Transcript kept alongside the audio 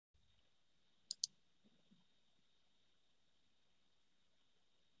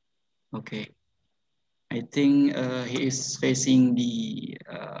Okay. I think he is facing the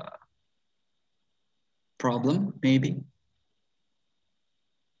problem, maybe.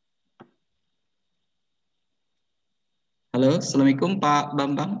 Halo, Assalamualaikum Pak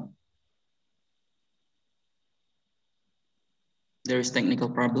Bambang. There is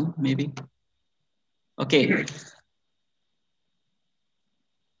technical problem, maybe. Okay.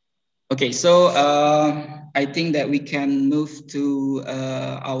 Okay, so I think that we can move to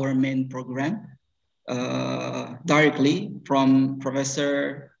our main program directly from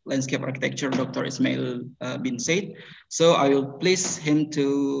Professor Landscape Architecture, Dr. Ismail bin Said. So I will please him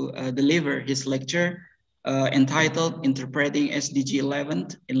to deliver his lecture entitled Interpreting SDG 11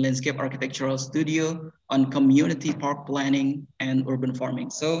 in Landscape Architectural Studio on Community Park Planning and Urban Farming.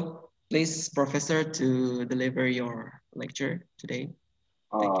 So please, Professor, to deliver your lecture today.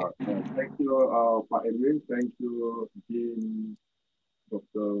 Thank you, Pak Edwin. Thank you, Dean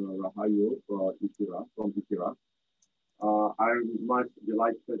Dr. Rahayu from ITIRA. I'm much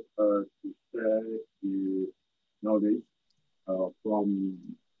delighted to share the knowledge from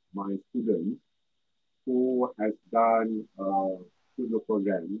my students who has done a studio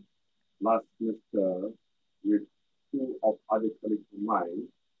program last semester with two of other colleagues of mine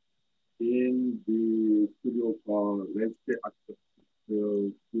in the studio called Landscape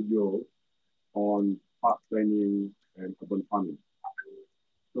Architecture Studio on park planning and urban farming.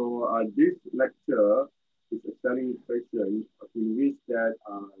 So this lecture is a selling session in which that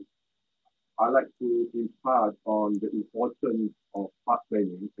I like to impart on the importance of park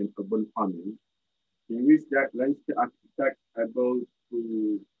planning and urban farming, in which that landscape architects able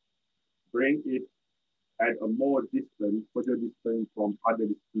to bring it at a more distant, further distance from other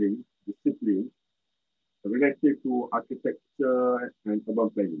disciplines related to architecture and urban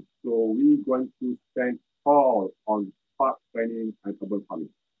planning. So we're going to stand tall on park planning and urban farming.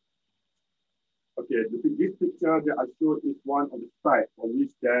 Okay, this picture that I showed is one of the sites on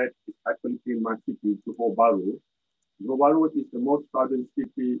which that is happening in my city, Johor Bahru. Johor Bahru is the most southern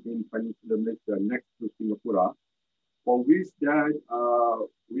city in Peninsular Malaysia next to Singapore, for which that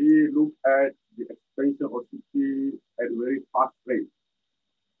we look at the expansion of city at a very fast rate.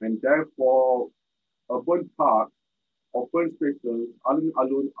 And therefore, urban parks, open spaces,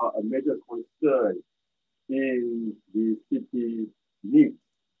 alone are a major concern in the city needs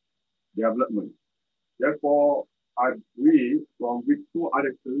development. Therefore, we, from with two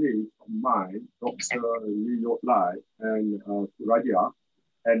other colleagues of mine, Dr. Lee Yok Lai and Suradia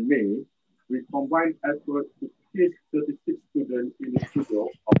and me, we combined efforts to teach 36 students in the studio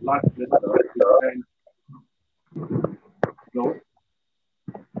of last semester and no.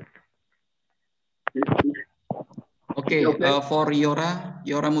 Okay, for Yora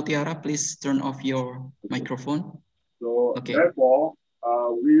Mutiara, please turn off your microphone. So therefore,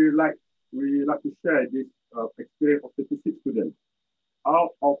 we like to share this experience of 36 students. Out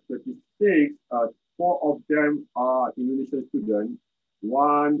of 36, 4 of them are Indonesian students,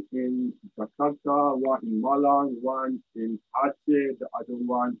 one in Jakarta, one in Malang, one in Aceh, the other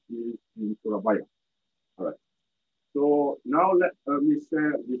one is in Surabaya. All right. So now let me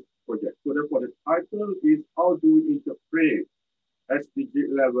share this project. So therefore, the title is How Do We Interpret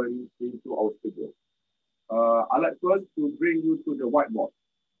SDG 11 into our studio? I'd like first to bring you to the whiteboard.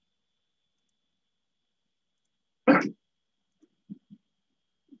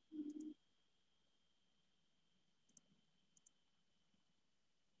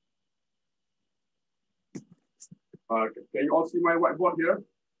 Can you all see my whiteboard here?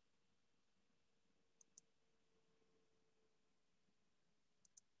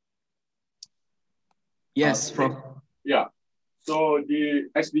 Yes, Prof. Yeah. So the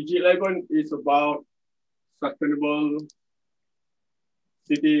SDG 11 is about sustainable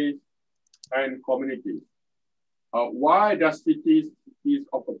cities and communities. Why does cities is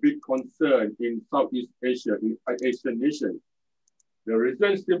of a big concern in Southeast Asia, in Asian nations? The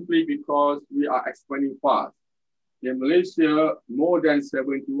reason is simply because we are expanding fast. In Malaysia, more than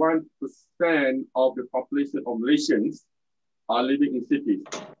 71% of the population of Malaysians are living in cities.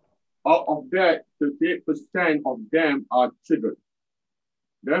 Out of that, 38% of them are children.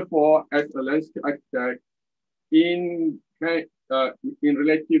 Therefore, as a landscape architect, in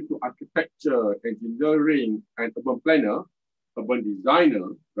relative to architecture, engineering, and urban planner, urban designer,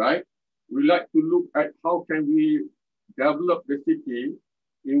 right? We like to look at how can we develop the city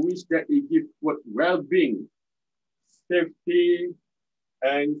in which that it gives well-being, safety,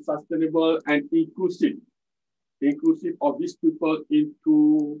 and sustainable and inclusive of these people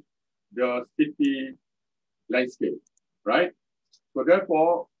into the city landscape, right? So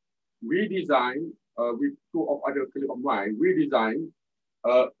therefore, we design with two of other colleagues of mine, we design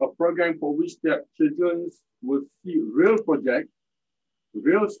a program for which that children will see real project,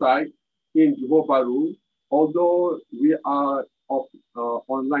 real site in Johor Bahru, although we are of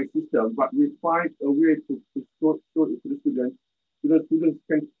online system, but we find a way to show it to the students so the students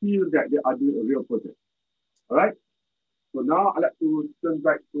can feel that they are doing a real project. All right? So now I'd like to turn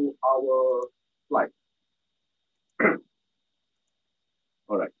back to our slide.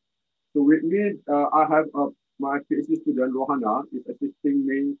 All right. So with me, I have my PhD student, Rohana, is assisting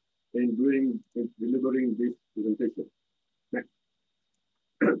me in delivering this presentation. Next.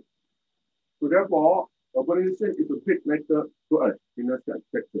 So therefore, urbanization is a big matter to us in a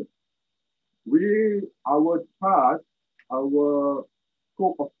sector. Our task, our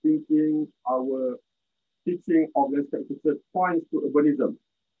scope of thinking, our teaching of landscape architecture points to urbanism.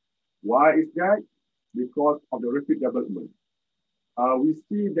 Why is that? Because of the rapid development. We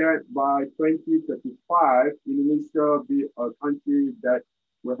see that by 2035, Indonesia will be a country that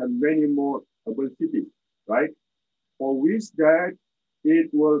will have many more urban cities, right? For which that it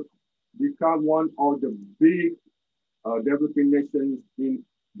will become one of the big developing nations in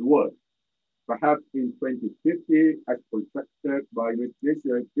the world. Perhaps in 2050, as projected by United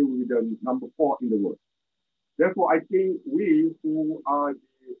Nations, it will be the number 4 in the world. Therefore, I think we who are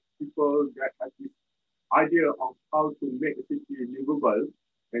the people that have this idea of how to make a city livable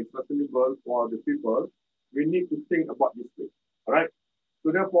and sustainable for the people, we need to think about this way. All right.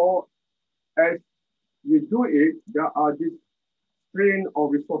 So therefore, as we do it, there are this strain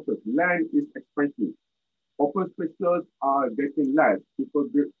of resources. Land is expensive. Open spaces are getting less. People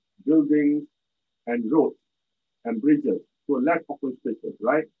build buildings and roads and bridges. So less open spaces,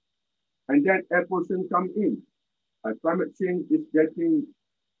 right? And then air pollution comes in. Climate change is getting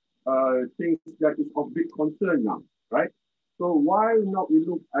things that is of big concern now, right? So why not we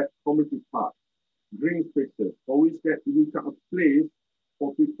look at community parks, green spaces, for which that we become a place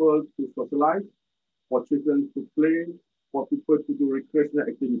for people to socialize, for children to play, for people to do recreational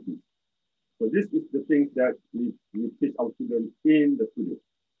activities. So this is the thing that we teach our students in the studio.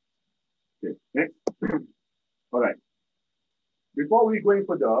 Okay, next. All right. Before we go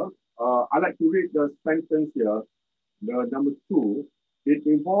further, I'd like to read the sentence here, the number 2. It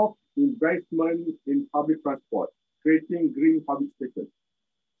involves investment in public transport, creating green public spaces.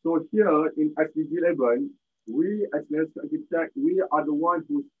 So here in SDG 11, we as landscape architects, we are the ones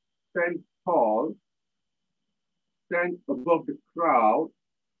who stand tall, stand above the crowd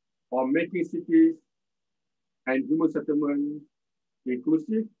on making cities and human settlement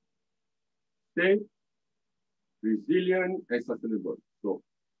inclusive, safe, resilient, and sustainable. So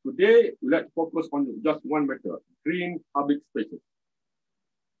today, let's focus on just one matter, green public spaces.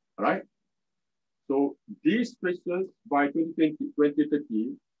 All right? So these spaces by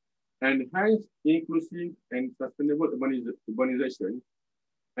 2030 enhance inclusive and sustainable urbanization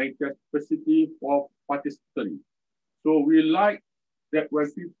and capacity for participatory. So we like that when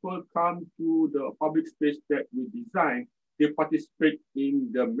people come to the public space that we design, they participate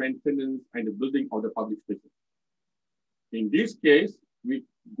in the maintenance and the building of the public spaces. In this case, we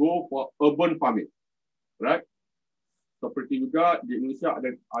go for urban farming, right? Seperti juga di Indonesia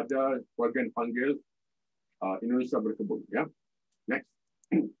ada program panggil Indonesia Berkebun, ya. Next.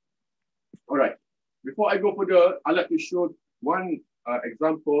 All right. Before I go further, I'd like to show one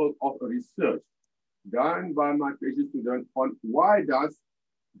example of a research done by my PhD student on why does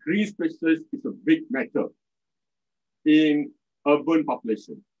green spaces is a big matter in urban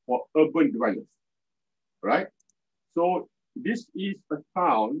population for urban dwellers, right? So this is a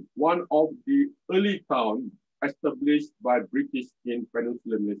town, one of the early towns established by British in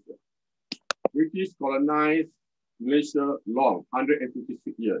Peninsular Malaysia. British colonized Malaysia long, 156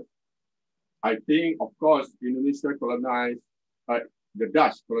 years. I think, of course, Indonesia colonized, the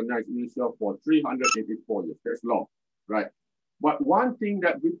Dutch colonized Indonesia for 384 years. That's long, right? But one thing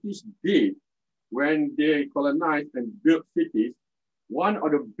that British did when they colonized and built cities, one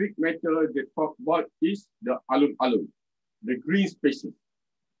of the big matters they talk about is the alun-alun, the green spaces.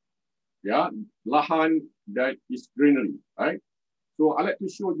 Yeah, lahan that is greenery, right? So I like to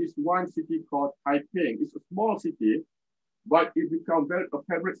show this one city called Taiping. It's a small city, but it become a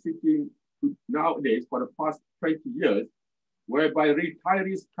favorite city nowadays for the past 20 years, whereby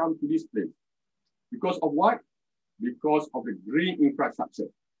retirees come to this place. Because of what? Because of the green infrastructure,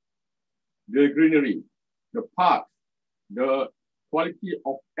 the greenery, the parks, the quality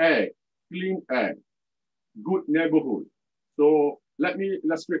of air, clean air, good neighborhood. So let me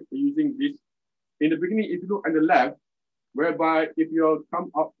illustrate using this. In the beginning, if you look on the left, whereby if you come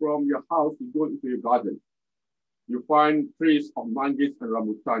up from your house, you go into your garden, you find trees of manggis and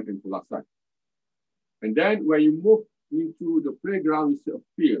rambutan and pulasan. And then when you move into the playground instead of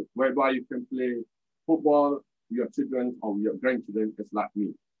field, whereby you can play football with your children or your grandchildren, as like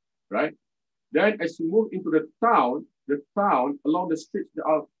me, right? Then as you move into the town, along the streets, there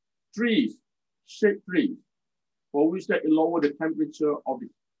are trees, shade trees, for which that lower the temperature of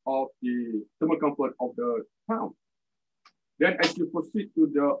the thermal comfort of the town. Then as you proceed to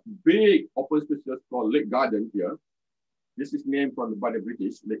the big open spaces called Lake Garden here, this is named by the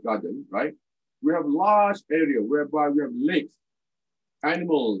British, Lake Garden, right? We have large area whereby we have lakes,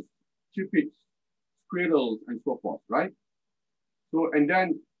 animals, chippies, squirrels, and so forth, right? So, and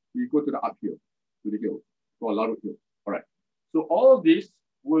then we go to the uphill, to the hill, called Larut Hill, all right? So all this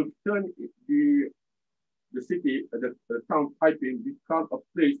will turn the city, the town Taiping become a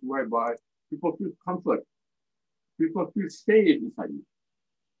place whereby people feel comfort, people feel safe inside it.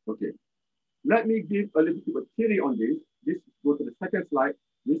 Okay, let me give a little bit of theory on this. This go to the second slide.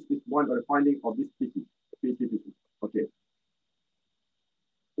 This is one of the findings of this thesis. Okay,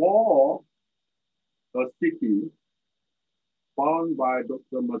 for a city found by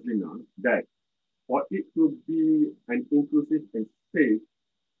Dr. Mazlina that for it to be an inclusive and safe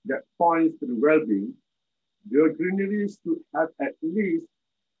that points to the well-being, the greenery should have at least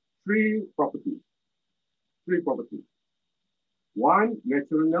three properties. One,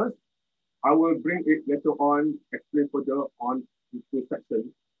 naturalness. I will bring it later on, explain further on this two sections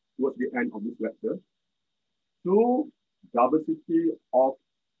towards the end of this lecture. Two, diversity of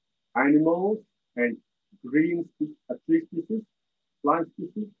animals and green tree species, plant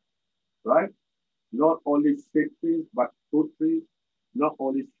species, right? Not only shade trees, but fruit trees, not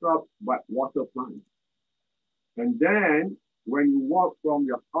only shrubs, but water plants. And then when you walk from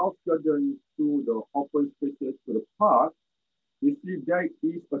your house garden to the open spaces to the park, you see there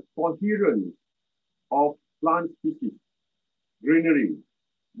is a coherence of plant species, greenery,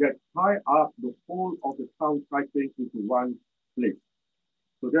 that tie up the whole of the town Taiping into one place.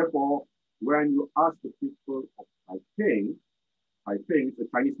 So therefore, when you ask the people of Taiping is a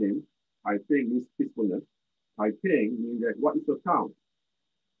Chinese name, Taiping means peacefulness. Taiping means that what is your town?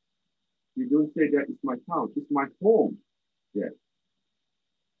 You don't say that it's my town, it's my home. Yes.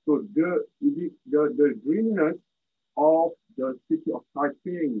 So the greenness of the city of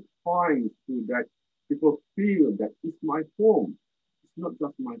Taiping points to that people feel that it's my home. It's not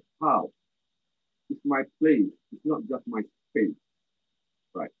just my house. It's my place. It's not just my space.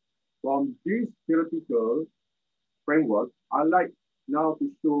 Right. From this theoretical framework, I like now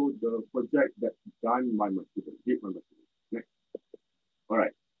to show the project that's done by my students. Next. All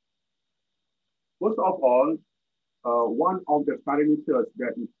right. First of all, one of the parameters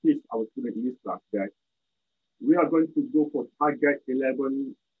that we teach our students in this class that we are going to go for target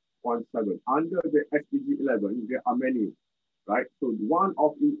 11.7. Under the SDG 11, there are many, right? So one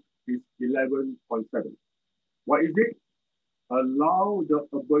of it is 11.7. What is it? Allow the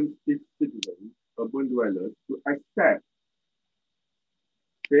urban citizens, urban dwellers to access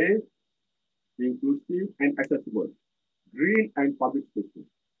safe, inclusive, and accessible green and public spaces.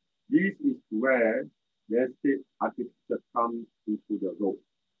 This is where the estate architecture comes into the role,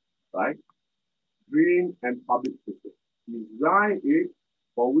 right? Green and public spaces. Design it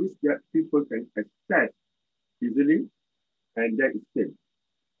for which that people can access easily and that is safe.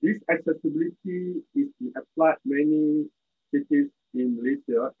 This accessibility is applied many cities in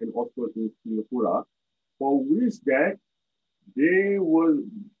Malaysia and also in Singapore, for which that they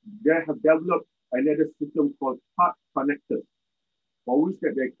have developed another system called park connectors, for which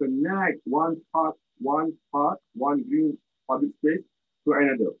that they connect one green public space to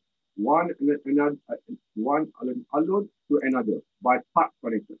another, one alone to another by park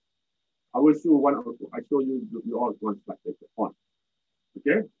connectors. I will show one also. I show you all one slide later on.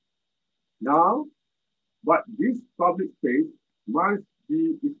 Okay. Now, but this public space must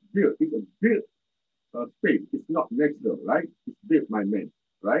be built. It's a built space. It's not natural, right? It's built by man,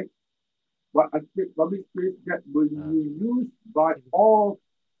 right? But a public space that will be used by all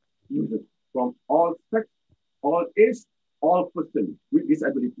users from all sex, all age, all persons with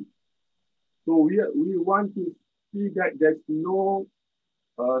disability. So we want to see that there's no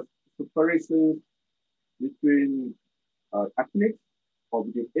separation between ethnic or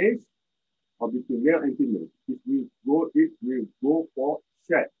between age or between male and female. If we go for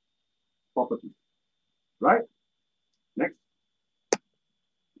shared property, right? Next.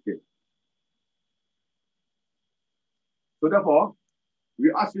 Okay. So therefore,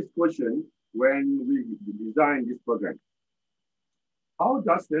 we ask this question when we design this program. How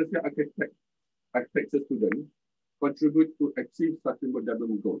does the architecture student contribute to achieve sustainable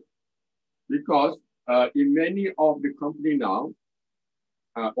development goals? Because in many of the company now,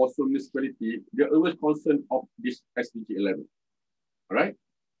 also municipality, they're always concerned of this SDG 11. All right.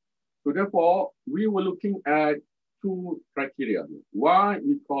 So therefore, we were looking at two criteria. One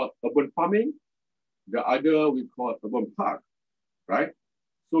we call urban farming, the other we call urban park, right?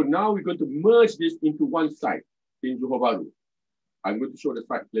 So now we're going to merge this into one site in Johor Bahru. I'm going to show the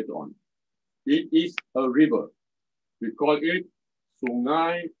site later on. It is a river. We call it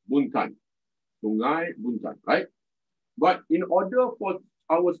Sungai Buntan. Sungai Buntan, right? But in order for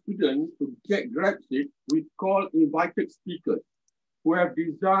our students to get grasp it, we call invited speakers who have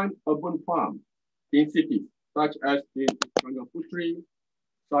designed urban farms in cities, such as in Iskandar Puteri,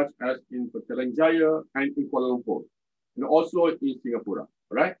 such as in Petaling Jaya, and in Kuala Lumpur, and also in Singapore,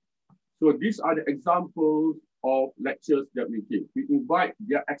 right? So these are the examples of lectures that we give. We invite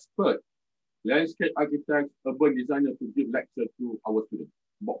their expert, landscape architects, urban designers to give lectures to our students,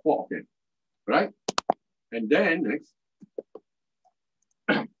 about 4 of them, right? And then next,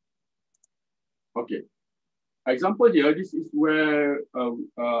 okay. Example here, this is where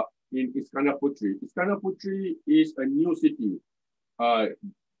in Iskandar Puteri. Iskandar Puteri is a new city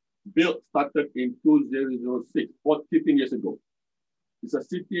started in 2006, 15 years ago. It's a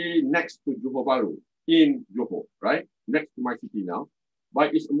city next to Johor Bahru, in Johor, right? Next to my city now.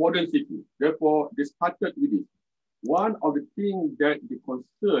 But it's a modern city. Therefore, they started with this. One of the things that the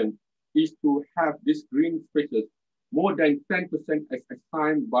concern is to have these green spaces more than 10% as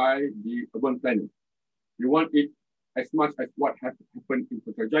assigned by the urban planner. We want it as much as what happened in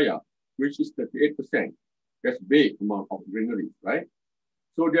Putrajaya, which is 38%. That's big amount of greenery, right?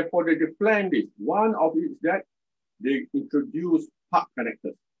 So therefore, they planned this. One of it is that they introduce park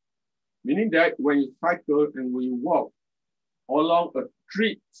connectors, meaning that when you cycle and when you walk along a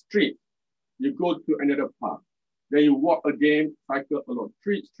street, you go to another park. Then you walk again, cycle along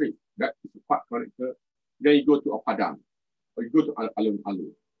street. That is a park connector. Then you go to a padang, or you go to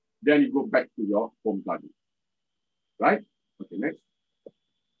alun-alun. Then you go back to your home garden. Right? Okay, next.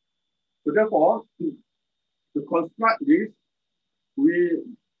 So therefore, to construct this, we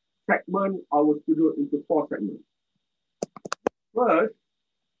segment our studio into 4 segments. First,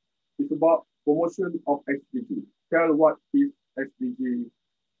 it's about promotion of SDG. Tell what is SDG,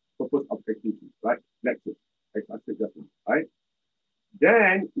 purpose of activity, right? Lecture, as I said just now, right?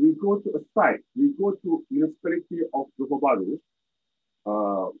 Then we go to a site. We go to municipality of Johor Bahru.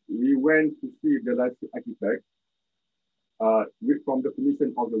 We went to see the landscape architect from the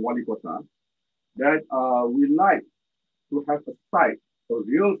commission of the Wali Kota, that we like to have a site, a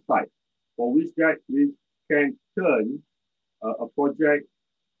real site, for which that we can turn a project,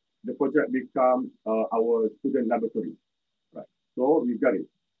 the project become our student laboratory, right? So we got it,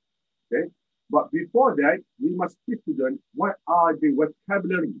 okay? But before that, we must teach students what are the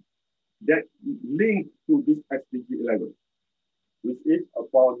vocabulary that link to this SDG 11, which is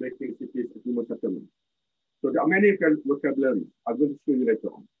about making cities a human settlement. So there are many vocabularies. I'm going to show you later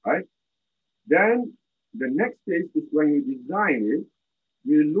on, right? Then the next stage is when you design it,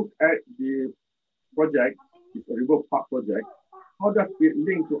 we look at the project, it's a river park project. How does it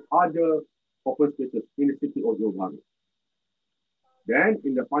link to other open spaces in the city of Johor Bahru? Then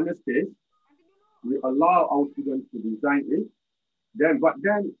in the final stage, we allow our students to design it. But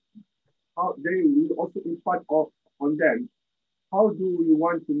then how they will also impart on them, how do we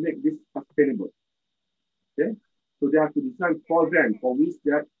want to make this sustainable? Okay, so they have to design programs for which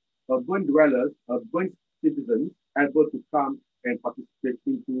that urban dwellers, urban citizens, able to come and participate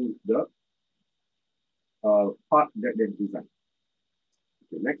into the part that they design.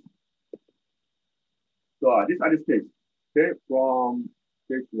 Okay, next. So these are the stages. Okay, from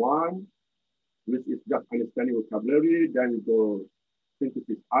stage 1, which is just understanding vocabulary, then we go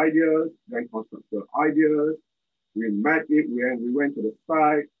synthesis ideas, then conceptual ideas. We met it when we went to the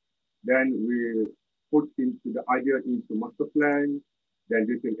site, then we put into the idea into master plan, then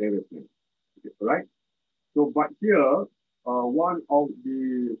detailed area plan. Okay, all right? So, but here, one of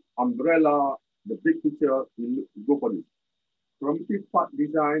the umbrella, the big picture, we go for this. Primitive park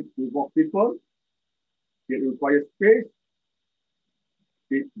design involves people. It requires space.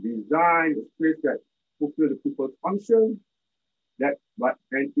 It designs a space that fulfills the people's function, and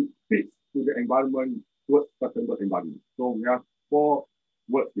it fits to the environment, towards sustainable environment. So we have 4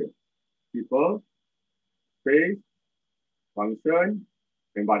 words here: people, space, function,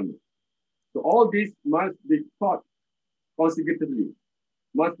 environment. So all these must be taught consecutively,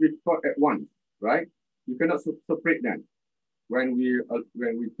 must be taught at once, right? You cannot separate them when we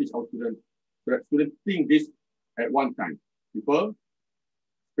teach our students, so that students think this at one time: people,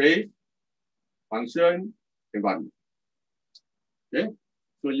 space, function, environment. Okay,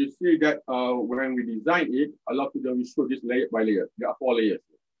 So you see that when we design it, a lot of them we show this layer by layer. There are 4 layers.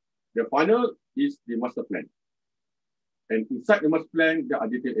 The final is the master plan. And inside the master plan, there are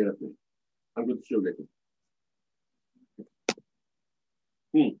detailed area plan. I'm going to show later.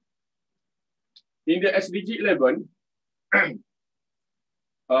 In the SDG 11,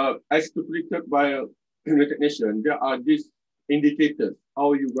 as stipulated by United Nations, there are these indicators.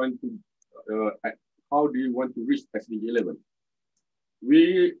 How do you want to reach SDG 11?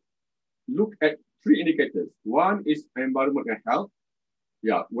 We look at 3 indicators. One is environment and health.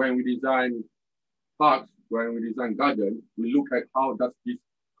 Yeah, when we design parks, when we design gardens, we look at how does this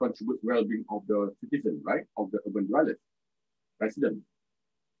contribute well-being of the citizen, right? Of the urban dwellers, residents.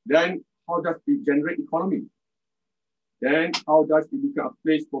 Then how does it generate economy? Then how does it become a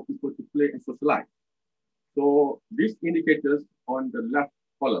place for people to play and socialize? So these indicators on the left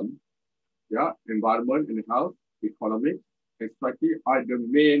column, yeah, environment and health, economic, and society are the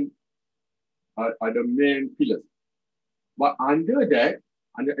main pillars. But under that,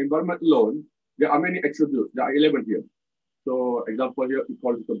 under environment alone, there are many attributes. There are 11 here. So example here,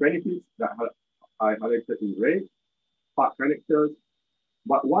 ecological benefits that I highlighted in red, park connectors.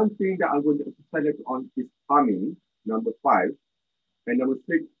 But one thing that I'm going to emphasize on is farming, number 5, and number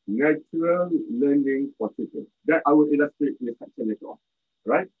 6, natural learning for children. That I will illustrate in the section later on,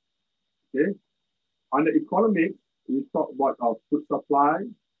 right? Okay. Under economics, we talk about our food supply,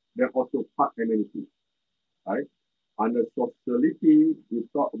 then also park amenities, right? Under sociality, we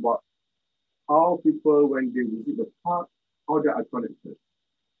talk about how people, when they visit the park, how they are connected.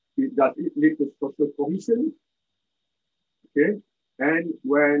 Does it lead to social cohesion? Okay. And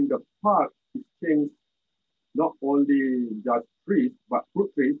when the park is changed, not only just trees, but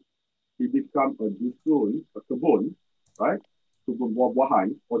fruit trees, it becomes a dusun, a kebun, right? Kebun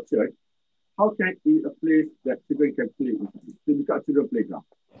buah-buahan, orchard. How can it be a place that children can play in? It becomes children playground.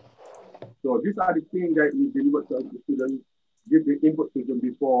 So these are the things that we deliver to the students, give the input to them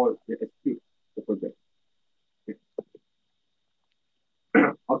before they execute the project.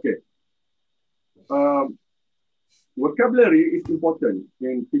 Okay. Vocabulary is important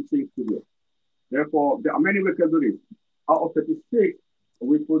in teaching students. Therefore, there are many vocabularies. Out of 36,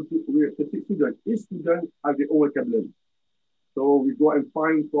 we 36 students. Each student has their own vocabulary. So we go and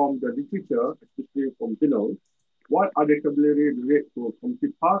find from the literature, especially from journals, what are the vocabulary related to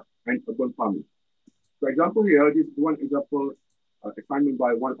community park and urban farming. For example, here, this is one example assignment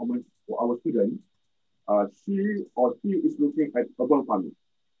by one of our students. She is looking at urban farming.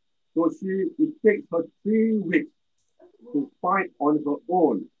 So it takes her 3 weeks to find on her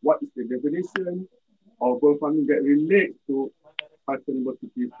own what is the definition of urban farming that relates to sustainable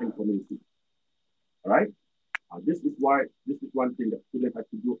cities and communities. All right? This is one thing that students have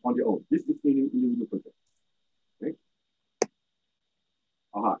to do on their own. This is individual project. Okay?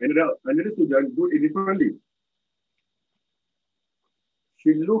 Another student do it differently.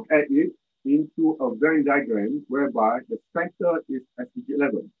 She looked at it into a Venn diagram whereby the center is SDG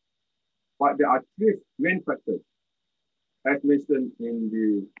 11. But there are 3 main factors, as mentioned in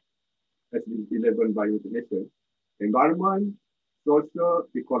the SDG 11 by United Nations: environment, social,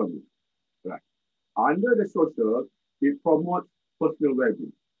 economy. Right. Under the social, it promotes personal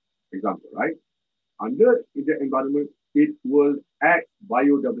well-being. Example, right? Under the environment, it will add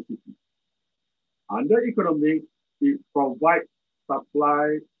biodiversity. Under economic, it provides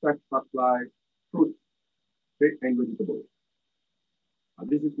fresh supply, fruit, fish, and vegetables.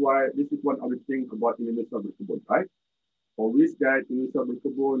 This is one of the things about Indonesia berkebun, right? For which that Indonesia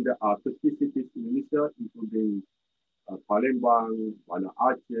berkebun, there are 50 cities in Indonesia, including Palembang, Banda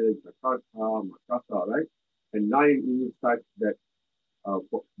Aceh, Jakarta, Makassar, right? And 9 universities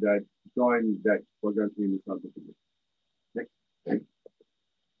that join that program in Indonesia berkebun. Next.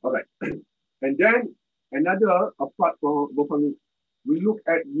 All right. And then another, apart from farming, we look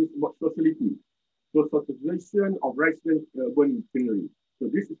at this about sociality. So socialization of residents urban scenery. So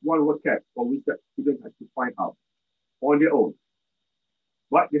this is one vocab for which that students have to find out on their own.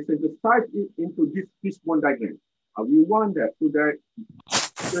 But they synthesize it into this fishbone diagram. We want that so that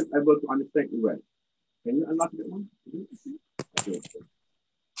students are able to understand it well. Can you unlock that one? Okay.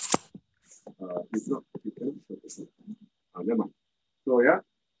 It's not. Never mind. So yeah.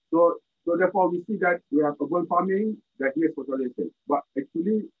 So therefore we see that we have urban farming that here is socialization. But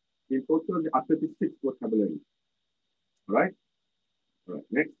actually in total there are 36 vocabulary. All right. All right.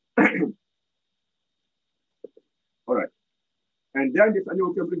 Next. All right. And then there's another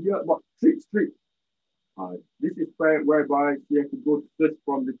vocabulary here about street. This is whereby you have to go search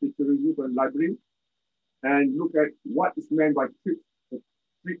from the literature review and library and look at what is meant by street.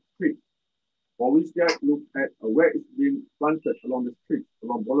 For which that look at where it's being planted along the street,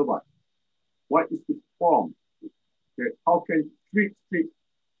 along boulevard. What is its form? Okay, how can trees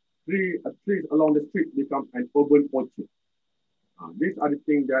along the street become an urban orchard? These are the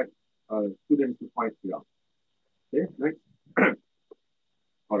things that students will find here. Okay, next.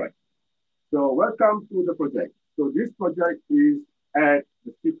 All right. So welcome to the project. So this project is at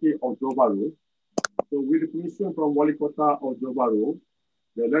the city of Johor Bahru. So with the permission from Wali Kota of Johor Bahru,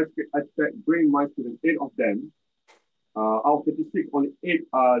 the landscape architect bring my students, 8 of them. Out of 36, only 8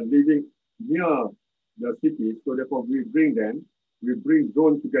 are living near the city. So therefore we bring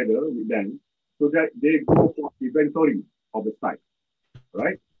drone together with them so that they go for inventory of the site,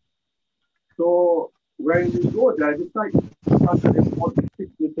 right? So when we go there, the site is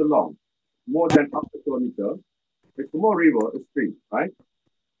 146 meters long, more than half a kilometer. It's a small river, a stream, right?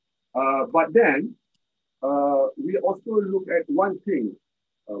 But then we also look at one thing.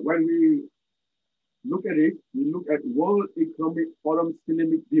 When we look at it, we look at World Economic Forum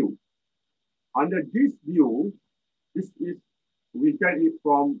Cinematic View. Under this view, we get it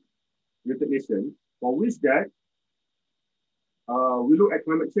from United Nations, for which that we look at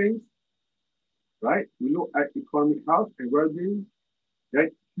climate change, right? We look at economic health and well-being,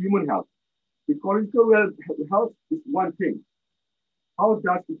 then human health. Ecological health is one thing. How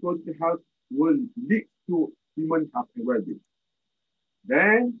does ecological health will lead to human health and well-being?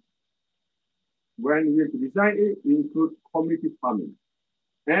 Then, when we design it, we include community farming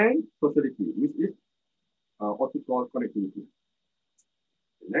and society, which is also called connectivity.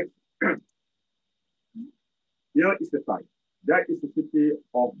 Next. Here is the site. That is the city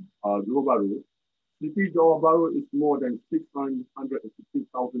of Johor Bahru. City Johor Bahru is more than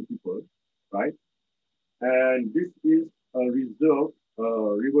 650,000 people, right? And this is a reserve,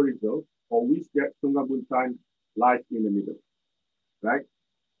 river reserve, for which that Sungai Buntan lies in the middle, right?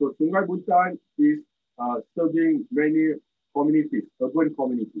 So Sungai Buntan is serving many communities, urban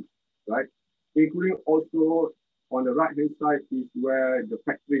communities, right? Including also on the right-hand side is where the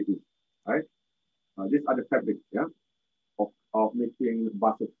factory is, right? These are the fabrics, yeah, of making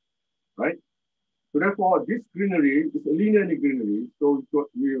buses, right? So therefore, this greenery is a linear greenery. So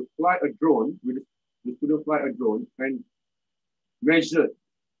we fly a drone, the student fly a drone and measure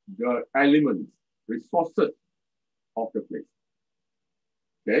the elements, resources of the place.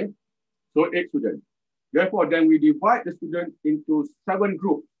 Okay, so 8 students. Therefore, then we divide the students into 7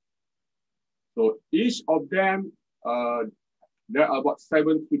 groups. So each of them, there are about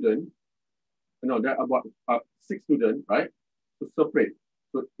 7 students. No, there are about 6 students, right? So separate.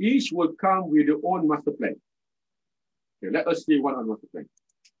 So each will come with their own master plan. Okay, let us see one on master plan.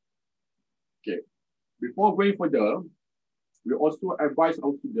 Okay, before going further, we also advise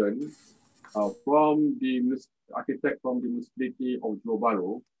our students from the architect from the municipality of Johor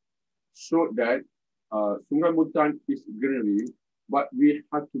Bahru, showed that Sungai Buntan is greenery, but we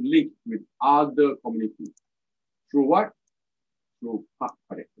have to link with other communities. Through what? Through park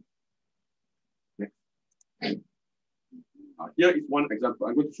connectors. Next. Here is one example.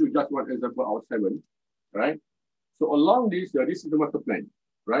 I'm going to show you just one example out of 7, right? So along this, this is the master plan,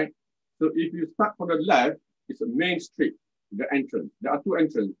 right? So if you start from the left, it's a main street, the entrance. There are 2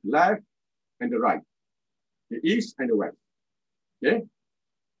 entrances, left and the right, the east and the west. Okay.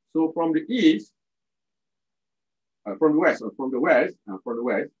 So from the east, from the west,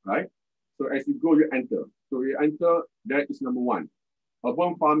 right? So as you go, you enter. So you enter, that is number 1.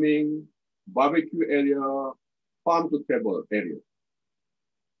 Urban farming, barbecue area, farm to table area.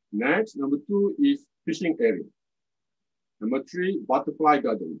 Next, number 2 is fishing area. Number 3, butterfly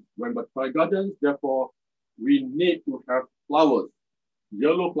gardens. When butterfly gardens, therefore, we need to have flowers,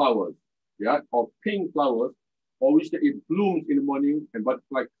 yellow flowers, yeah, or pink flowers, for which it blooms in the morning and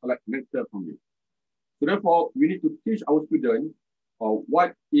butterflies collect nectar from it. So therefore, we need to teach our students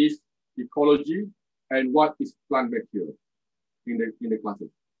what is ecology and what is plant material in the classes.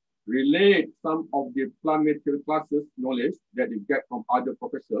 Relate some of the plant material classes knowledge that you get from other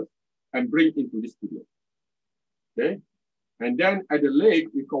professors and bring into this studio. Okay, and then at the lake,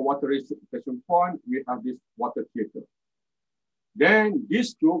 we call water reception pond. We have this water theater. Then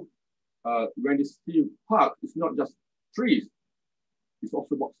this group, when you see park, it's not just trees. It's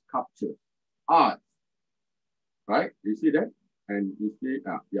also about sculpture, art. Right? You see that? And you see,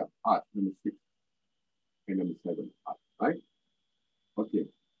 art, number 6 and number 7, art, right? Okay.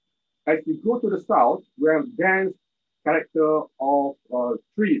 As we go to the south, we have dense character of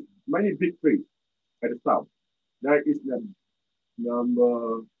trees, many big trees at the south. That is the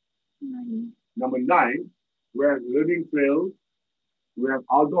number 9. We have learning trails. We have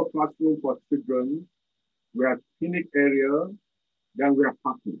outdoor classroom for children. We have picnic area. Then we have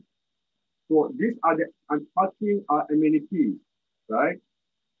parking. So these are the parking are amenities, right?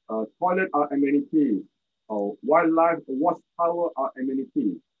 Toilet are amenities. Wildlife watchtower are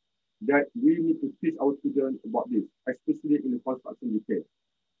amenities that we need to teach our students about this, especially in the construction detail.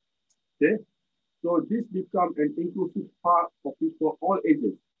 Okay, so this becomes an inclusive part for people all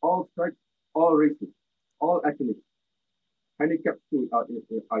ages, all stripes, all races, all ethnic, handicapped too,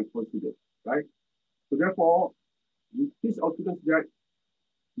 I consider, right? So therefore, we teach our students that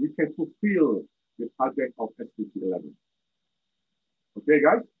we can fulfill the target of SDG 11. Okay,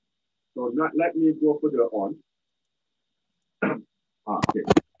 guys? So now let me go further on. Okay.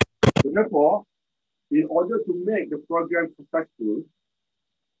 So therefore, in order to make the program successful,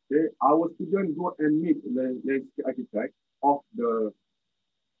 okay, our students go and meet the landscape architect of the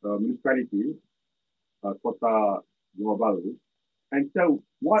municipality, Kota Johor Bahru, and tell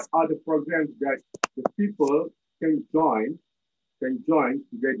what are the programs that the people can join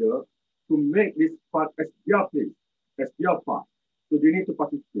together to make this part as their place, as their part. So they need to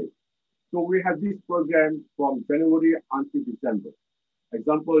participate. So we have this program from January until December.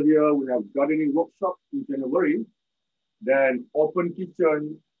 Example here, we have gardening workshop in January, then open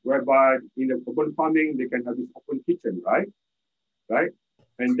kitchen, whereby in the urban farming, they can have this open kitchen, right?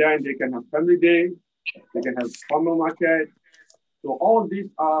 And then they can have family day, they can have farmer market. So all these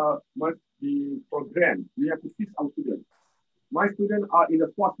must be programmed. We have to teach our students. My students are in the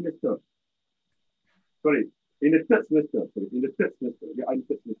fourth semester. Sorry, in the third semester. They are in the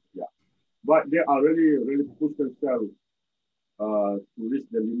third semester, yeah. But they are really push themselves to reach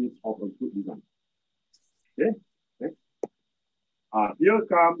the limits of a good design. Okay? Here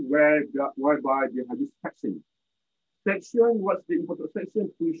come whereby they have this section. What's the important section?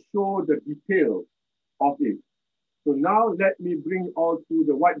 To show the detail of it. So now let me bring all to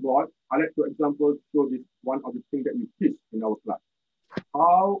the whiteboard. I like to example show this one of the things that we teach in our class.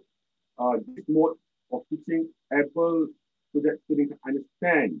 How this mode of teaching able so that students can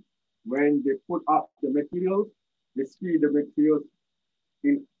understand when they put up the materials, they see the materials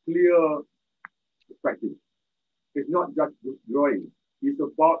in clear perspective. It's not just drawing. It's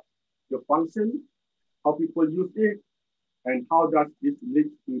about the function, how people use it, and how does this lead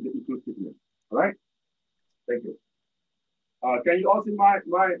to the inclusiveness. All right? Thank you. Can you all see my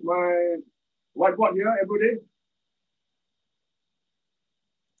whiteboard here, everybody?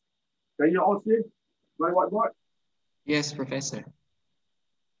 Can you all see my whiteboard? Yes, Professor.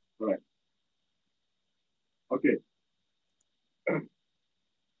 All right. Okay.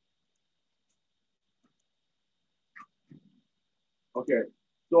 Okay.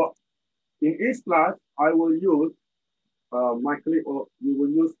 So in each class, I will use my colleague, or we will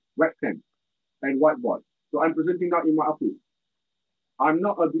use webcam and whiteboard. So I'm presenting now in my office. I'm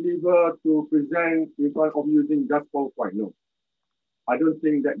not a believer to present in front of using just PowerPoint. No, I don't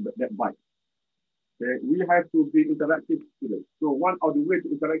think that bites. Okay? We have to be interactive students. So one of the ways to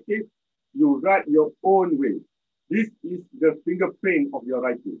interactive, you write your own way. This is the fingerprint of your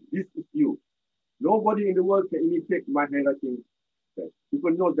writing. This is you. Nobody in the world can imitate my handwriting. Okay?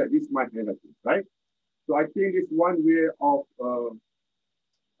 People know that this is my handwriting, right? So I think it's one way of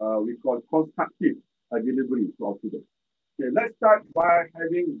we call constructive delivery to our students. Okay, let's start by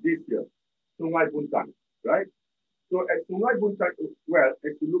having this here, Sungai Buntang, right? So at Sungai Buntang, well,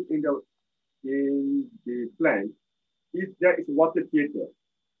 if you look in the plan, there is water theater.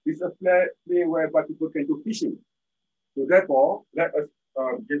 It's a place where people can do fishing. So therefore, let us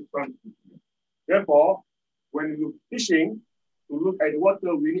get some. Therefore, when you're fishing, to look at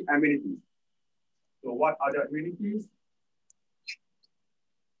water, we need amenities. So what are the amenities?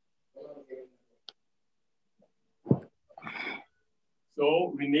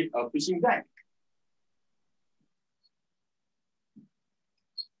 So we need a fishing deck.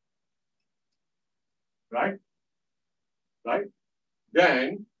 Right?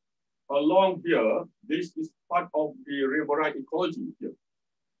 Then along here, this is part of the riverine ecology here.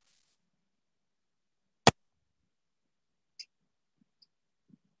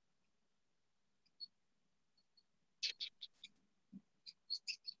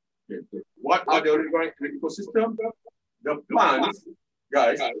 Okay. What are the riverine ecosystem? The plants,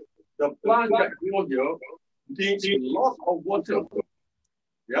 guys, the plants that grow here need lots of water.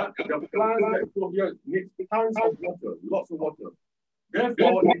 Yeah, the plants that grow here need tons of water, lots of water.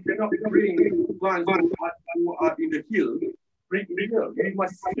 Therefore, we cannot bring plants who are in the hill, bring in here. We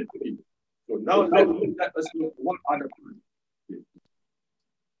must shift it. So now let us look what are the plants. Okay.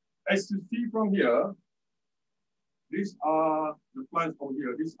 As you see from here, these are the plants from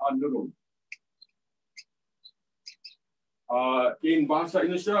here. These are nerung. In bahasa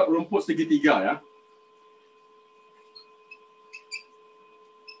Indonesia, rumput segitiga, ya.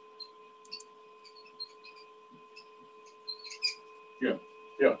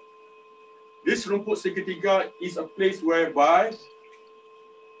 This rumput segitiga is a place whereby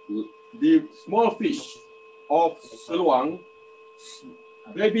the small fish of seluang,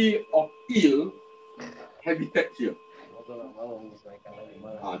 baby of eel, habitat here.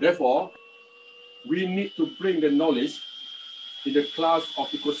 Therefore, we need to bring the knowledge in the class of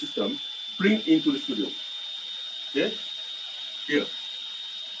ecosystem, bring into the studio. Okay? Here.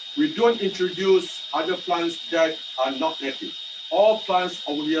 We don't introduce other plants that are not native. All plants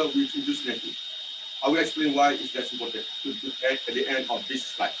over here we introduce native. I will explain why it's that important at the end of this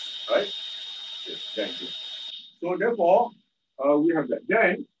slide. Right? Okay, thank you. So therefore, we have that.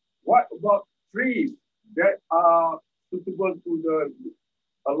 Then, what about trees that are suitable to the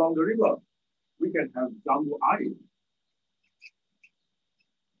along the river? We can have jambu air.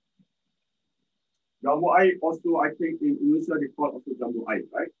 Jambu air also, I think in Indonesia they call also jambu air,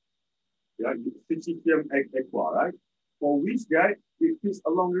 right? Yeah, Syzygium aqua, right? For which that it is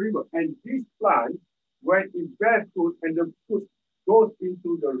along the river. And this plant, when it bears fruit and the fruit goes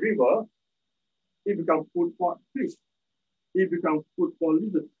into the river, it becomes food for fish. It becomes food for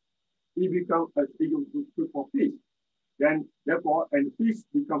lizards. It becomes food for fish. Then, therefore, and fish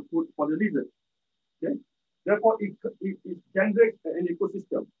become food for the lizard. Okay? Therefore, it generates an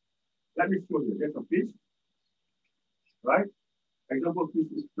ecosystem. Let me show you. There's a fish, right? Example fish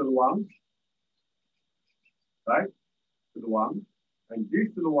is seluang, right? Seluang. And this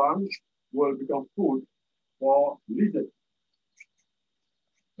seluang will become food for lizard,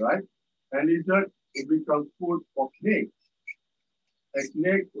 right? And lizard will become food for snake. A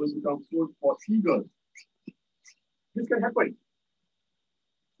snake will become food for seagulls. This can happen.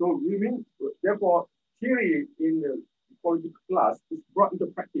 So we mean, therefore, theory in the ecology class is brought into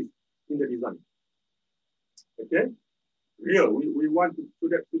practice in the design. Okay? Real. We want to, so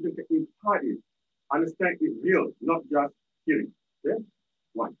that students can impart it, understand it real, not just theory. Okay?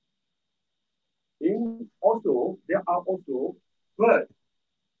 One. Also, there are also birds.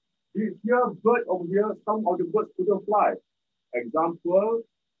 Here, bird over here, some of the birds couldn't fly. Example,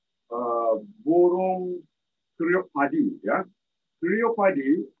 burung kriok padi, yeah. Kriok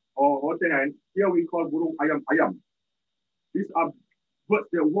padi or tenan, here we call burung ayam-ayam. These are birds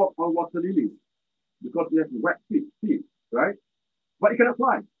that walk on water lilies because they have wet feet, right? But it cannot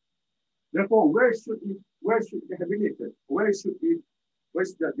fly. Therefore, where should they hibernate? Where's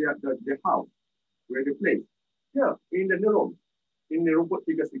their house? Where they play? Here, in the neuron, in the rumput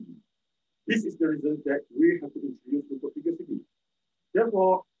tiga segi. This is the reason that we have to introduce rumput tiga segi.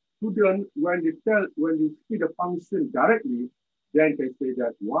 Therefore, students, when they see the function directly, then they say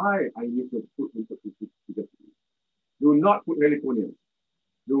that why I need to put rumput tiga segi. Do not put heliconium.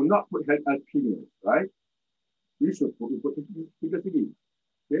 Do not put alpinium, right? We should put rumput tiga segi.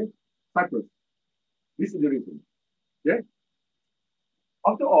 Okay? Cypress. This is the reason. Okay?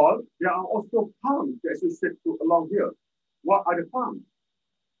 After all, there are also palms that associated along here. What are the palms?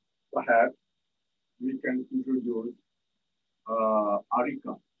 Perhaps we can introduce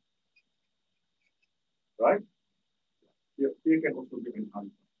Areca, right? Here can also be an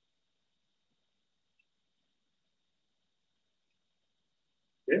Areca.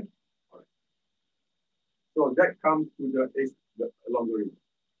 Okay? All right. So that comes to the along the river.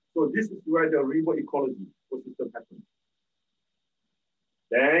 So this is where the river ecology ecosystem happens.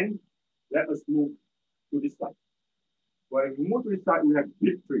 Then let us move to this side. When we move to this side, we have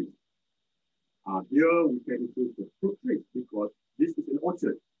big trees. Here we can include the fruit trees because this is an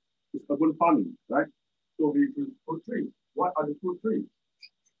orchard. It's urban farming, right? So we include fruit trees. What are the fruit trees?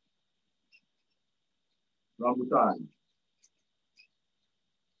 Rambutan,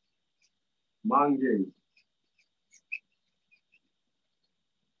 mango,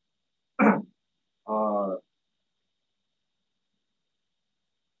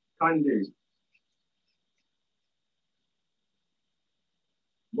 candy,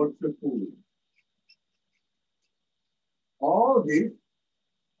 mercury. All these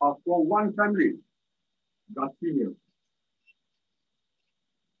are from one family, Garcinia.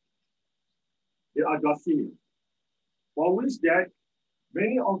 They are Garcinia. For which that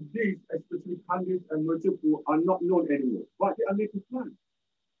many of these, especially candies and mercury, are not known anymore, but they are native plants.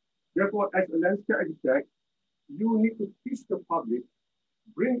 Therefore, as a landscape architect, you need to teach the public,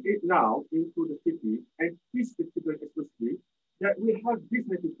 bring it now into the city, and teach the children especially that we have this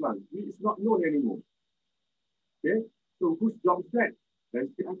native plant. It's not known anymore. Okay? So whose job is that?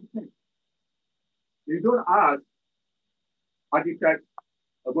 Landscape architect. You don't ask architect,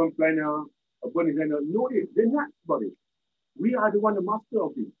 urban planner, urban designer, know it. They're not about it. We are the one, the master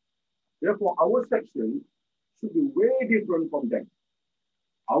of it. Therefore, our section should be way different from them.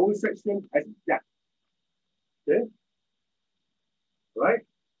 Our section has that. Okay? Right?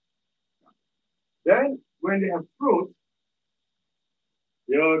 Then when they have fruit,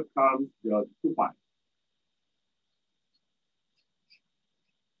 here comes the tupai.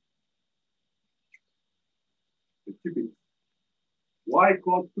 The tupis. Why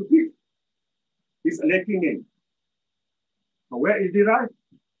called tupis? It's a Latin name. Now, where is it derived?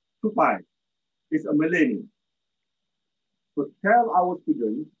 Tupai. It's a Malay name. So tell our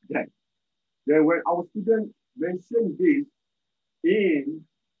students that when our students mention this in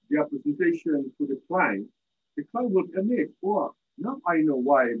their presentation to the client will admit, oh, now I know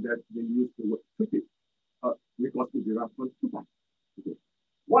why that they use the word tupis, because it derives from tupai. Okay.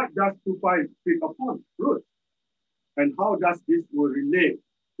 What does tupai speak upon? Fruit. And how does this will relate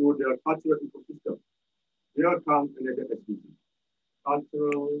to the cultural ecosystem? Here comes another SDG.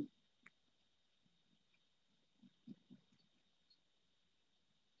 Cultural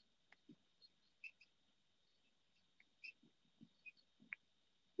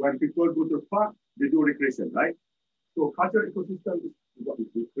when people go to the park, they do recreation, right? So cultural ecosystem is what is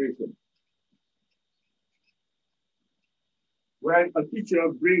recreation. When a teacher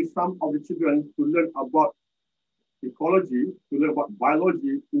brings some of the children to learn about ecology, to learn about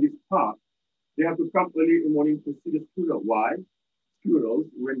biology in this park, they have to come early in the morning to see the squirrel. Why? Squirrels,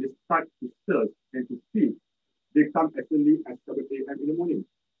 when they start to search and to feed, they come as early as 7 a.m. in the morning.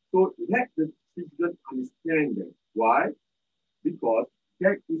 So let the children understand that. Why? Because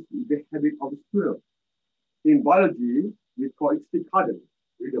that is the habit of the squirrel. In biology, we call it circadian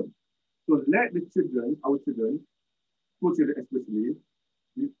rhythm. So let the children, our children, school children especially,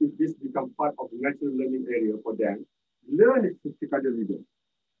 if this becomes part of the natural learning area for them, learn the circadian rhythm.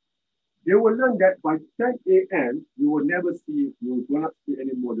 They will learn that by 10 a.m., you will never see, you will not see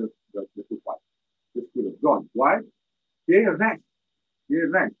anymore the tupai, the squirrel. Gone. Why? They rest. They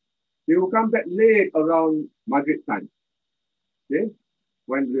rest. They will come back late around Maghrib time. Okay?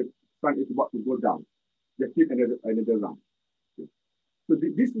 When the sun is about to go down. They keep another round. Okay? So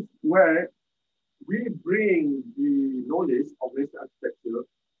this is where we bring the knowledge of nature architecture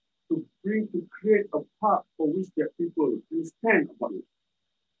to create a park for which the people understand about it,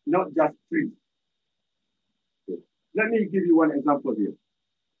 not just trees. Okay. Let me give you one example here.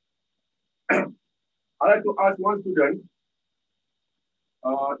 I like to ask one student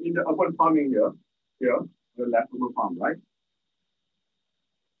in the urban farming here, the left urban farm, right?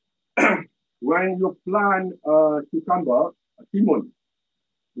 When you plant cucumber, timun,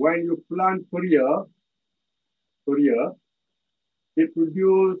 when you plant peria, it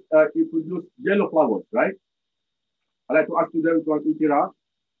produce yellow flowers, right? I like to ask students from Itira,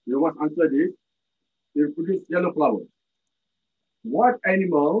 you must answer this. It produce yellow flowers. What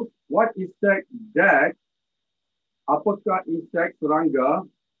animal, what insect that, apakah insect serangga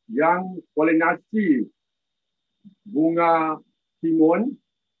yang polinasi bunga timun,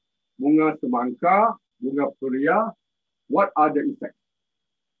 bunga semangka, bunga peria? What are the insects?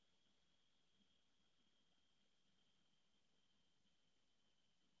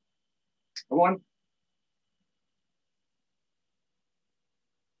 Come on.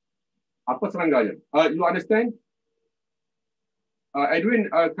 Apa serangganya? You understand?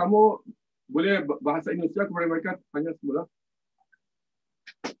 Edwin, kamu boleh bahasa Indonesia kepada mereka tanya semula?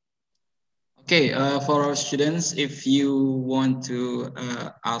 Okay, for our students, if you want to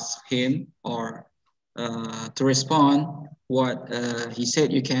ask him or to respond what he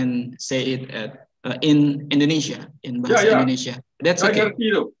said, you can say it in Indonesia, in bahasa Indonesia. That's okay.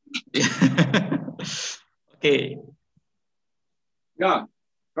 Okay. Yeah.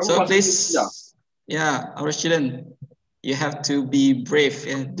 So please, our student, you have to be brave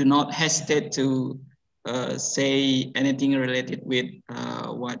and do not hesitate to say anything related with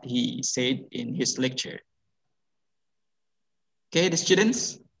what he said in his lecture. Okay, the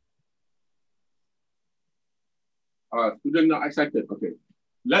students? Students not excited. Okay.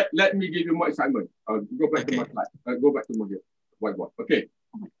 Let me give you more excitement. Go back to my slide. Go back to my whiteboard. Okay.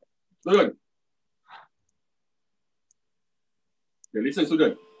 Student. Okay, listen,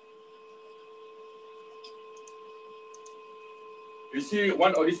 student. You see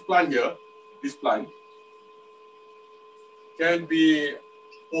one of these plant here, this plant can be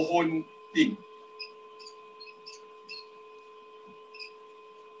pohon tin.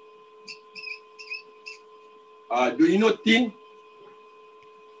 Do you know tin?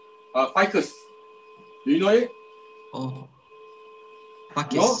 Ficus. Do you know it? Oh,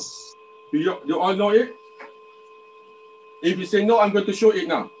 ficus. No? Do you all know it? If you say no, I'm going to show it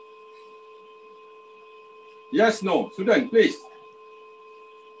now. Yes, no. Student, please.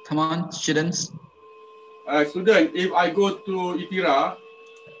 Come on, students. Student, if I go to Itira,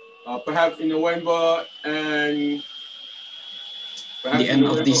 perhaps in November and perhaps the end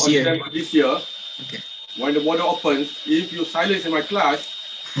of this year. December this year, Okay. When the border opens, if you silence in my class,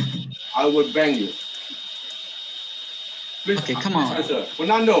 I will bang you. Please, okay, come please on. answer.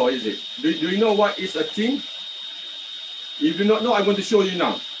 Fernando, is it? Do you know what is a team? If you don't know, I'm going to show you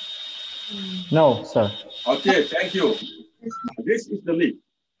now. No, sir. Okay, thank you. This is the lead.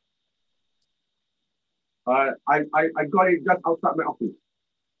 I got it just outside my office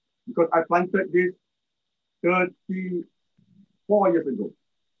because I planted this 34 years ago.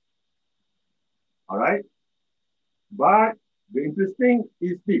 All right. But the interesting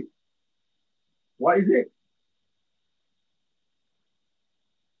is this. What is it?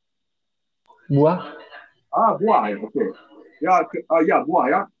 Buah. Buah ya. Okay. Ya, buah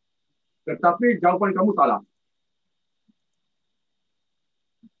ya. Tetapi jawapan kamu salah.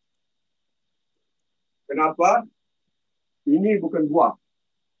 Kenapa? Ini bukan buah.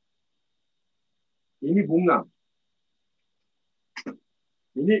 Ini bunga.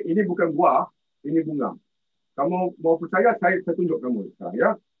 Ini bukan buah, ini bunga. Kamu mau percaya, saya tunjuk kamu sekarang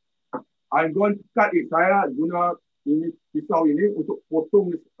ya. I'm going to cut it. Saya guna ini pisau ini untuk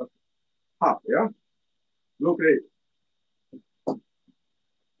potong half ya. Look at it.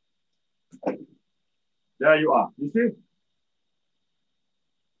 There you are. You see?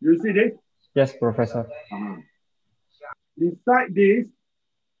 You see this? Yes, Professor. Inside this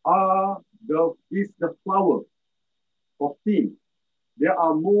is the flower of tea. There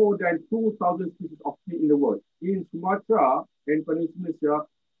are more than 2,000 species of tea in the world. In Sumatra and Peninsular Malaysia,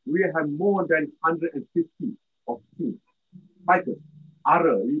 we have more than 150 of tea. Ficus,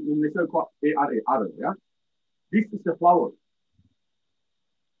 ara, in Malaysia called ARA, ara, yeah? This is the flower.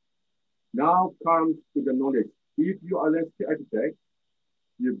 Now comes to the knowledge. If you are a landscape architect,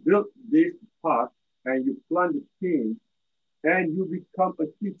 you build this path and you plant the thing, and you become a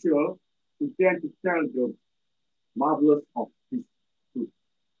teacher to then to tell the marvelous of this fruit.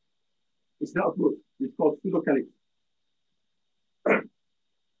 It's not a fruit, it's called pseudocalyx.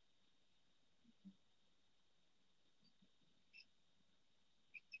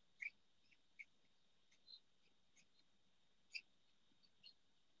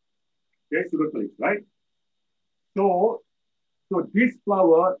 Okay, pseudocalyx, right? So this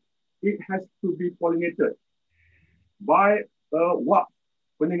flower, it has to be pollinated by a wasp,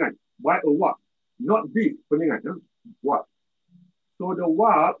 peningat, by a wasp, not bee, peningat, wasp. So the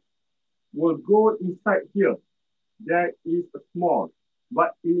wasp will go inside here. There is a small,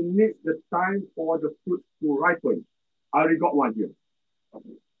 but it needs the time for the fruit to ripen. I already got one here.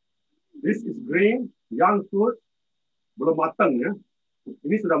 This is green, young fruit, belum matang ya.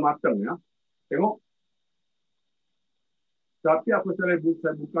 Ini sudah matang ya. Tengok. Tapi apa saya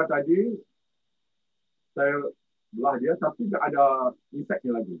buka tadi, saya belah dia, tapi tak ada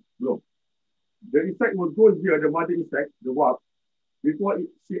inseknya lagi. Belum. The insect will go here, the mother insect, the wasp, before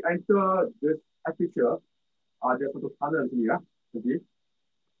she enter the aperture, ada satu tunnel sini ya. Okay.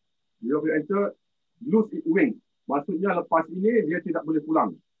 Dia will enter, lose its wing. Maksudnya lepas ini, dia tidak boleh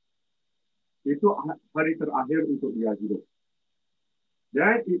pulang. Itu hari terakhir untuk dia hidup.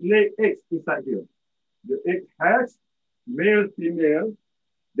 Then it lay eggs inside here. The egg hatch, male, female,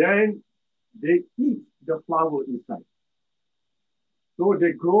 then they eat the flower inside. So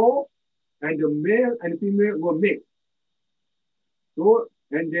they grow, and the male and female will mate. So,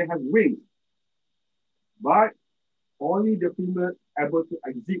 and they have wings. But only the female able to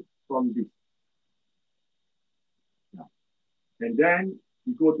exit from this. Yeah. And then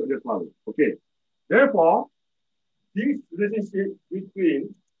you go to the flower. Okay. Therefore, this relationship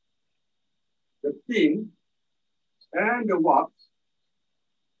between the king and the wasp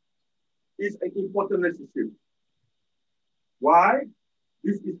is an important relationship. Why?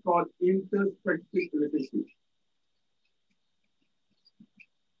 This is called interspecies relationship.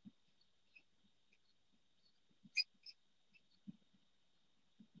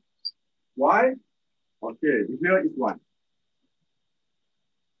 Why? Okay, here is one.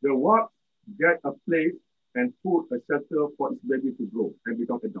 The wasp get a place and food, a shelter for its baby to grow and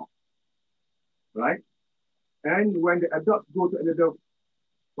become adult. Right? And when the adults go to another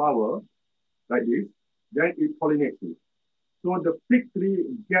flower, like this, then it pollinates it. So the fig tree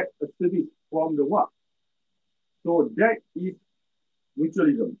gets a service from the wasp. So that is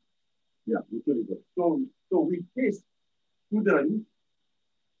mutualism. Yeah, mutualism. So we teach students,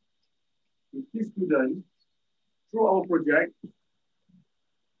 through our project,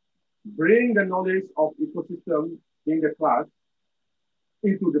 bring the knowledge of ecosystem in the class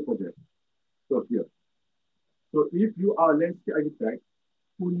into the project. So here. So if you are a landscape architect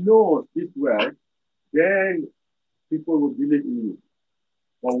who knows this well, then people will believe in you.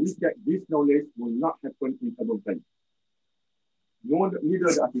 Or we get this knowledge will not happen in urban planning. Neither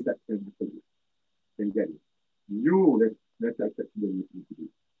the architect can happen. That's acceptable.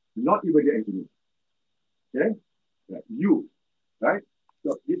 Not even the engineer. Okay? Right. You. Right?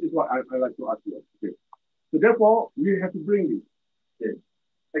 So this is what I like to ask you. Okay. So therefore, we have to bring this. Okay.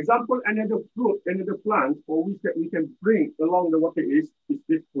 Example, another fruit, another plant for which that we can bring along the water is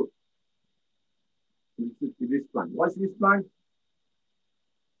this fruit. This plant. What's this plant?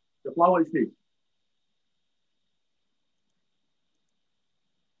 The flower is this.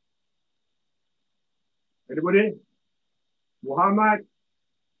 Anybody? Muhammad,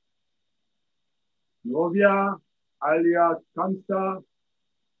 Novia, Alia, Kamsa,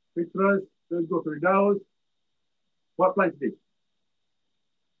 Petrus, Sergio Firdaus. What plant is this?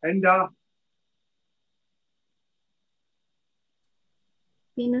 Enda.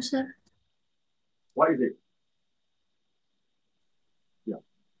 Pinus, sir. What is it? Yeah.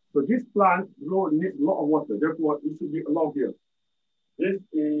 So this plant needs a lot of water. Therefore, it should be along here. This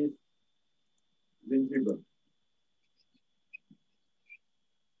is gingiber.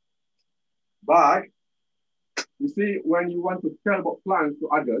 But you see, when you want to tell about plants to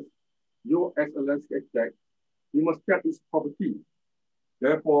others, you as a landscape architect, you must tell its property.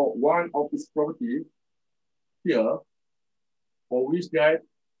 Therefore, one of its property here, for which that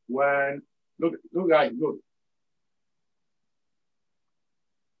when look guys, look.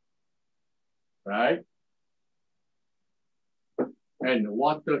 Right? And the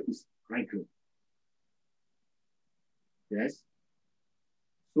water is fragrant. Yes.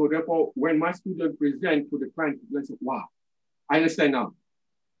 So therefore, when my student present to the client, they say, wow, I understand now.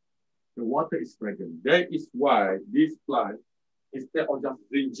 The water is fragrant. That is why this plant, instead of just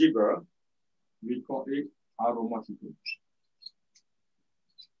gingiber, we call it aromaticum.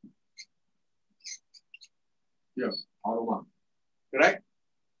 Yeah, aroma. Correct?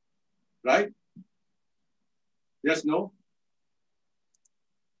 Right? Yes, no?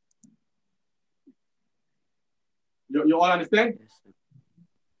 You all understand?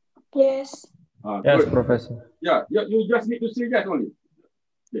 Yes. Yes, Good. Professor. Yeah, you just need to say yes only.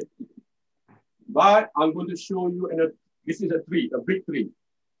 Okay. But I'm going to show you, this is a tree, a big tree.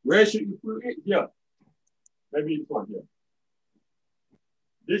 Where should you put it? Here. Maybe this one here.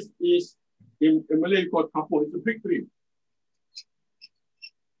 This is in Malay called kapur. It's a big tree.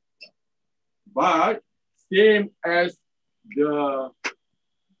 But same as that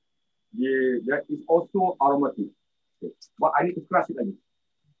is also aromatic. Okay. But I need to crush it again.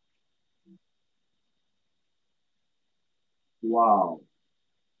 Wow.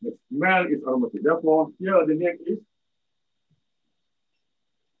 The smell is aromatic. Therefore, here the name is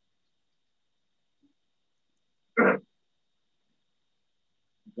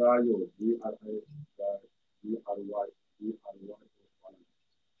Gayo. G-R-Y.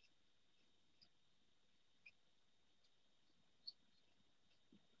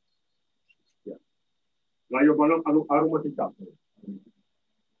 Yeah. Gayo balong aromatica.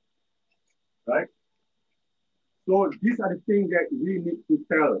 Right? So these are the things that we need to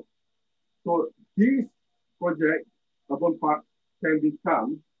tell. So this project, Urban Park, can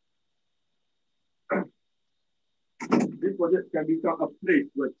become this project can become a place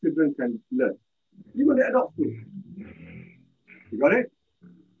where children can learn. Even the adults too. You got it?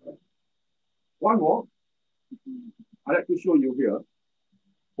 One more. I'd like to show you here,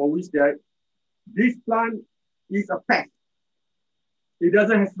 for which that this plant is a pest. It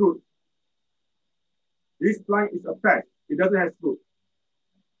doesn't have fruit. This plant is a pest. It doesn't have fruit.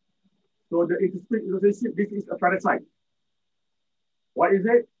 So the interspecies relationship, this is a parasite. What is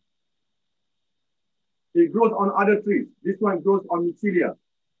it? It grows on other trees. This one grows on Michelia,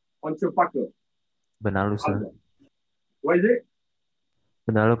 on Cempaka. Benalu, sir. What is it?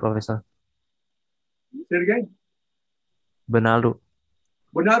 Benalu, Professor. Say it again. Benalu.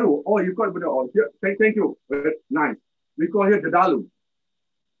 Benaru. Oh, you call it Benaru. Here, thank you. Nice. We call here the Dalu.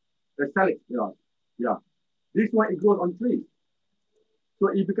 The salix. Yeah. Yeah. This one, it grows on trees. So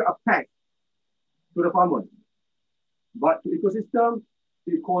it becomes a pest to the farmers. But the ecosystem,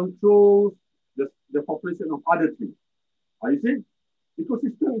 it controls the population of other trees. You see?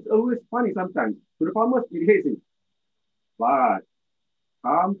 Ecosystem is always funny sometimes. To the farmers, it hates it. But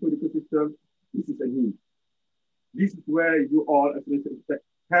come to the ecosystem, this is a need. This is where you all as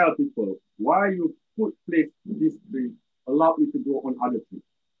tell people why you place this tree, allow it to grow on other trees.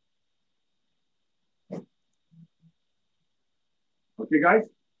 Okay, guys,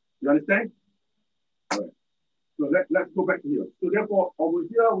 you understand? All right. So let's go back here. So therefore, over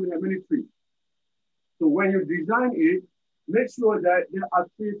here we have many trees. So when you design it, make sure that there are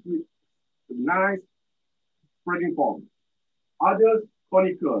trees with nice spreading form. Others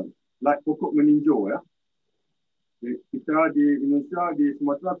conical, like pokok meninjo, ya. Kita di Indonesia, di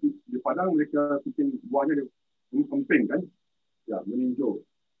Sumatera, di Padang mereka bikin buahnya emping kan? Ya, meninjau.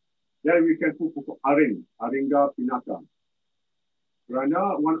 Then we can put pokok aring, Aringa pinnata.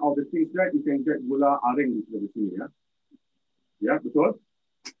 Kerana one of the things that you can get gula aring di sini ya. Ya, betul?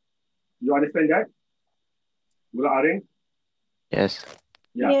 You understand that? Gula aring? Yes.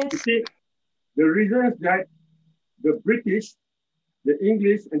 Yeah. Yes. You see, the reason is that the British, the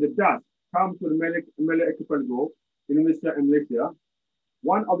English, and the Dutch come to the Malay Archipelago, Indonesia and Malaysia.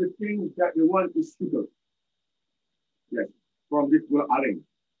 One of the things that they want is sugar. Yes, from this word aring.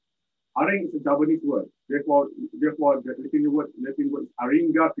 Aring is a Javanese word. Therefore, the Latin word is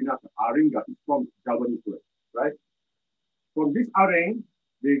aringa pinata. Aringa is from Javanese word, right? From this aring,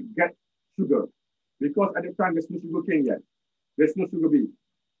 they get sugar. Because at the time, there's no sugar cane yet. There's no sugar beet.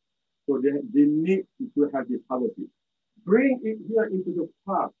 So they need to have this harvested. Bring it here into the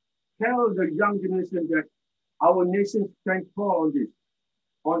past. Tell the young generation that our nation can call on this,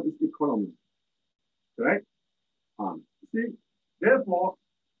 on its economy. Correct? See, therefore,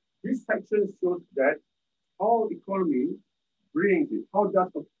 this section shows that how economy brings it, how does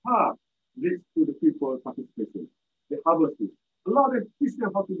the past leads to the people participation, the harvesting. A lot of teach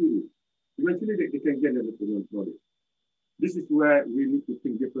them how to do it. Eventually, they can get the knowledge. This is where we need to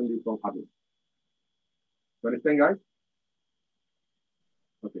think differently from others. You understand, guys?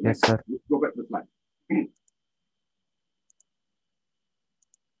 Okay, Yes, next. sir. Let's go back to the slide.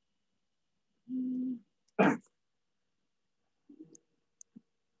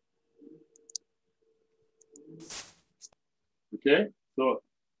 Okay, so,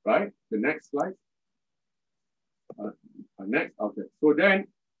 right, the next slide. Next, okay. So then,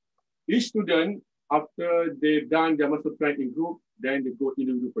 each student, after they've done their master plan in group, then they go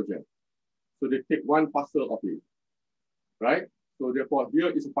individual project. So they take one parcel of it, right? So therefore, here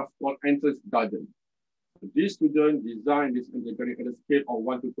is a parcel called entrance garden. So this student designed this garden at a scale of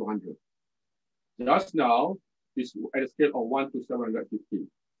 1 to 200. Just now, it's at a scale of 1 to 750.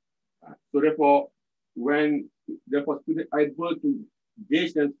 So therefore, students are able to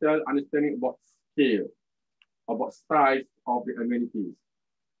gauge themselves understanding about scale, about size of the amenities,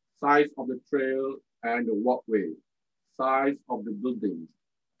 size of the trail and the walkway, size of the buildings,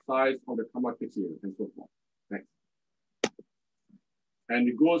 size of the kamar kecil, and so forth. Next. And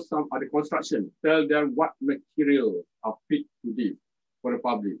it goes some other construction. Tell them what materials are fit to this for the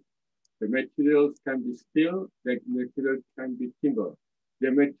public. The materials can be steel, the material can be timber.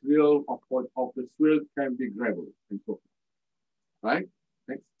 The material of the soil can be gravel, and so forth. Right?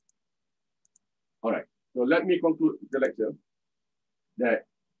 Next. All right. So let me conclude the lecture.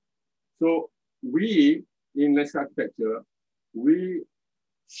 So we, in landscape architecture, we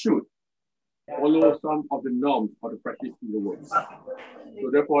should follow some of the norms or the practice in the world. So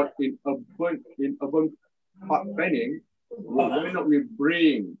therefore, in urban park planning, why not we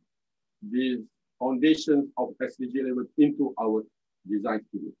bring these foundations of SDG 11 into our design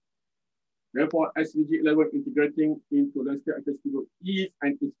studio? Therefore, SDG 11 integrating into landscape architecture studio is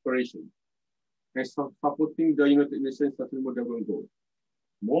an inspiration and supporting the United Nations Sustainable Development Goals.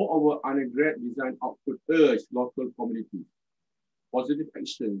 Moreover, undergrad design output urge local communities positive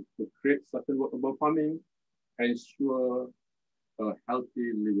action to create sustainable urban farming, ensure a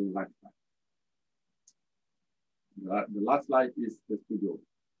healthy living lifestyle. The last slide is the studio.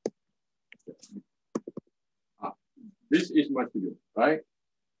 This is my studio, right?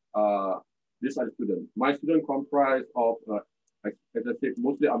 These are the students. My students comprise of, as I said,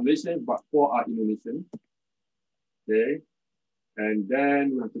 mostly are Malaysian, but 4 are Indonesian. Okay. And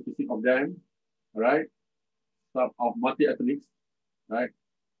then we have 56 of them, all right? Some of multi-ethnics, right?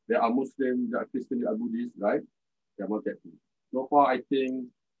 They are Muslim, they are Christian, they are Buddhist, right? They are multi-ethnic. So far, I think,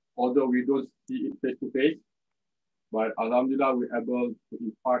 although we don't see it face to face, but Alhamdulillah, we're able to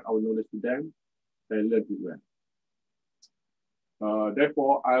impart our knowledge to them and learn it well.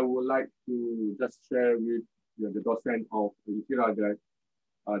 Therefore, I would like to just share with the docent of IKIRA that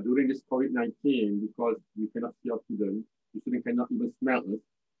during this COVID-19, because we cannot see our students, the students cannot even smell us,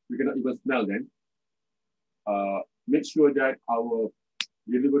 we cannot even smell them, make sure that our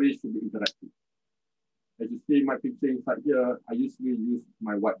delivery should be interactive. As you see my picture inside here, I usually use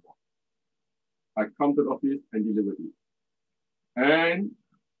my whiteboard. I come to the office and deliver it. And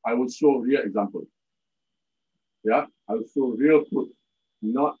I will show real examples. Yeah, I will show real proof,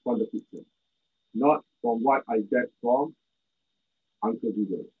 not from the picture, not from what I get from Uncle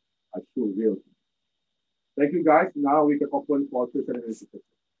Google. I show real proof. Thank you guys. Now we can open for question and answer.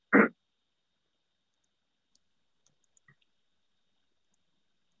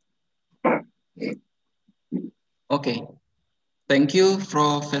 Okay. Thank you,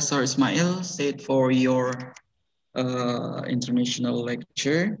 Professor Ismail, Said, for your international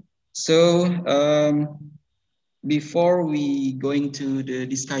lecture. So before we going to the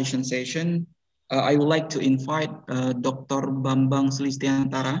discussion session, I would like to invite Dr. Bambang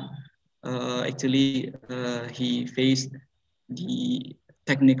Sulistiantara. Actually, he faced the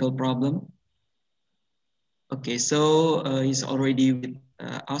technical problem. Okay, so he's already with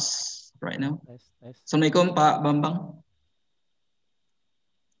us right now. Assalamualaikum Pak Bambang.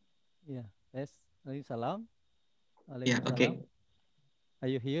 Yeah, yes. Alaikum salam. Yeah, Alaikum okay. salam. Are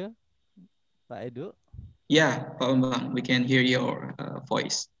you here, Pak Edu? Yeah, Pak Bambang, we can hear your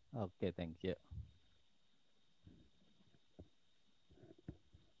voice. Okay, thank you.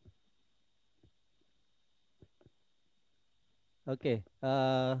 Okay.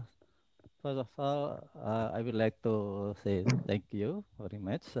 First of all, I would like to say thank you very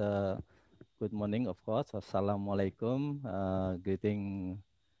much. Good morning, of course. Assalamualaikum. Greeting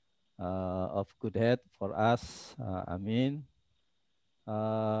of good health for us. Amin.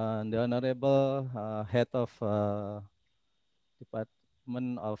 The Honorable Head of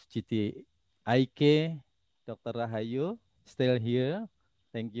Department of GTIK, Dr. Rahayu, still here.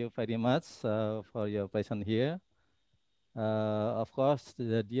 Thank you very much for your presence here. Of course,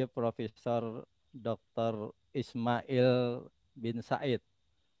 the dear Professor Dr. Ismail bin Said.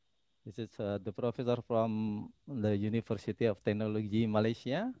 This is the professor from the University of Technology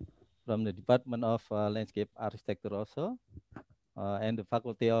Malaysia, from the Department of Landscape Architecture also, and the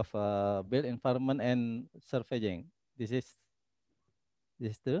Faculty of Built Environment and Surveying. This is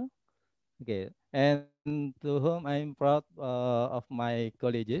true. Okay, and to whom I'm proud of my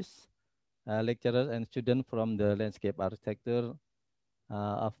colleagues, lecturers and students from the landscape architecture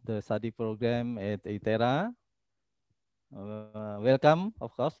of the study program at ITERA. Welcome,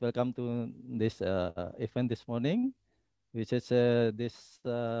 of course, welcome to this event this morning, which is this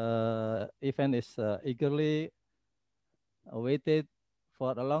event is eagerly awaited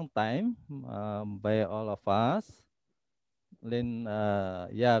for a long time by all of us. Then,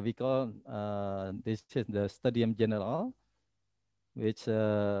 yeah, we call this is the Studium General, which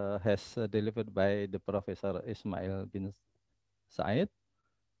has delivered by the Professor Ismail bin Said.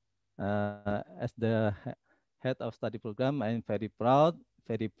 As the head of study program, I'm very proud,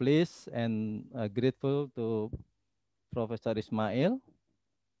 very pleased, and grateful to Professor Ismail,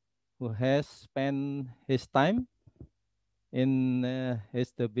 who has spent his time in his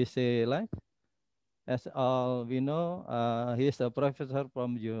the busy life. As all we know, he is a professor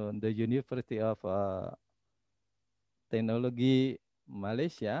from the University of Technology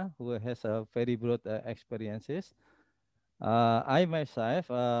Malaysia, who has a very broad experiences. I myself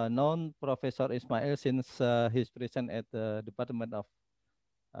known Professor Ismail since his present at the Department of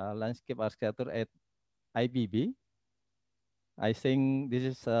Landscape Architecture at IBB. I think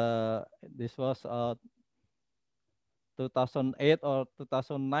this was 2008 or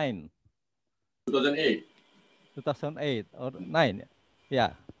 2009. 2008. 2008 or 9.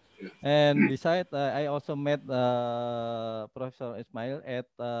 Yeah. And besides, I also met Professor Ismail at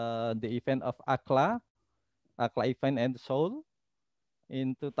the event of ACLA event and Seoul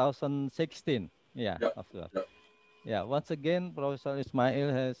in 2016. Yeah, of course. Yeah, once again, Professor Ismail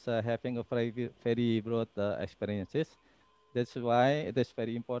has having a very broad experiences. That's why it is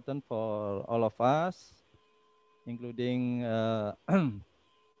very important for all of us, including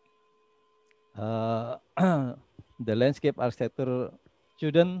the landscape architecture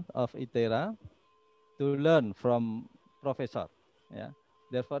student of ITERA, to learn from professor. Yeah,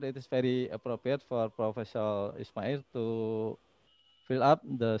 therefore it is very appropriate for Professor Ismail to fill up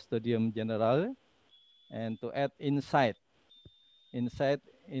the Studium General and to add insight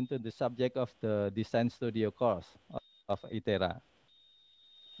into the subject of the design studio course of ITERA.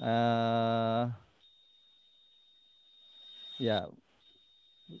 Yeah,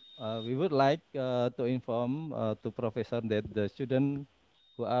 we would like to inform to professor that the students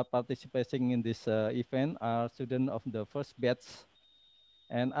who are participating in this event are students of the first batch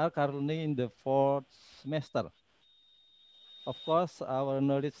and are currently in the fourth semester. Of course, our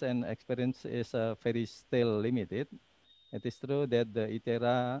knowledge and experience is very still limited. It is true that the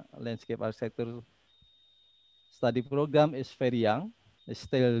ITERA landscape architecture study program is very young, is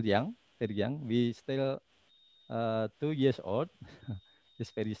still young, very young. We still 2 years old. It's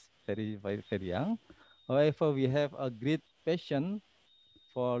very young. However, we have a great passion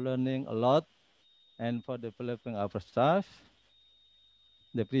for learning a lot and for developing ourselves.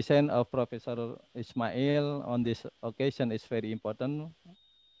 The presence of Professor Ismail on this occasion is very important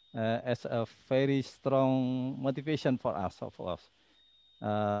as a very strong motivation for us, of course,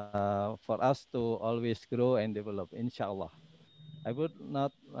 for us to always grow and develop, inshallah. I would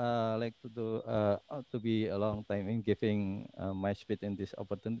not like to do to be a long time in giving my speech in this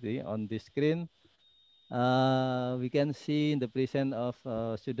opportunity on this screen. We can see in the presence of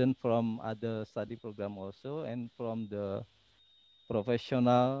students from other study program also and from the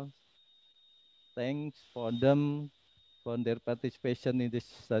professional. Thanks for them for their participation in this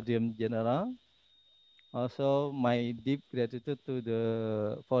study in general. Also, my deep gratitude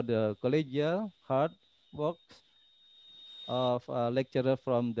to for the collegial hard works of a lecturer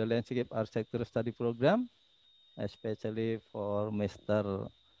from the Landscape Architecture Study Program, especially for Mr.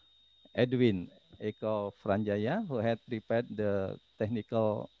 Edwin Eko Franjaya, who had prepared the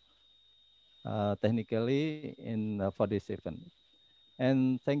technically in for this event.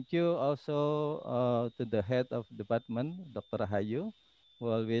 And thank you also to the head of department, Dr. Hayu, who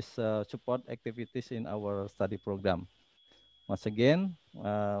always support activities in our study program. Once again,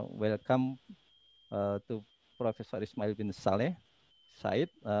 welcome to Professor Ismail bin Saleh Said,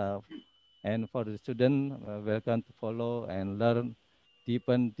 and for the student, welcome to follow and learn,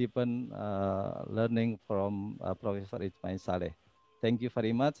 deepen learning from Professor Ismail Saleh. Thank you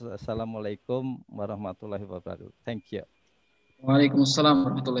very much. Assalamualaikum warahmatullahi wabarakatuh. Thank you. Waalaikumsalam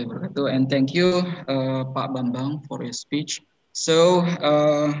warahmatullahi wabarakatuh. And thank you, Pak Bambang, for your speech. So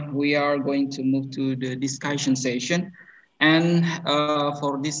we are going to move to the discussion session. And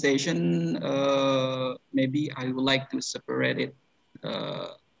for this session, maybe I would like to separate it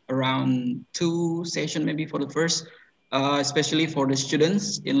around two sessions, maybe for the first, especially for the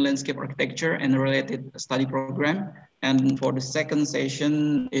students in landscape architecture and related study program. And for the second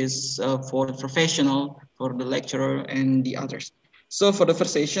session is for the professional, for the lecturer and the others. So for the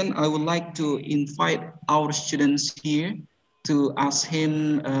first session, I would like to invite our students here to ask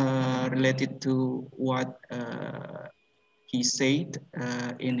him related to what he said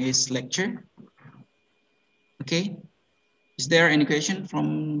in his lecture. Okay, is there any question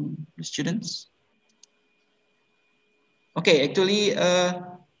from the students? Okay, actually,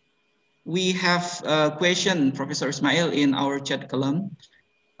 we have a question, Professor Ismail, in our chat column.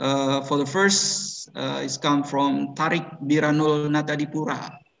 For the first, it's come from Tarik Biranul Natadipura.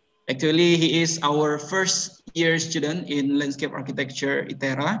 Actually, he is our first year student in landscape architecture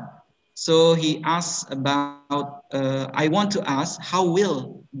ITERA. So he asked about, I want to ask, how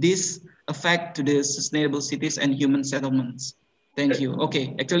will this affect to the sustainable cities and human settlements? Thank you.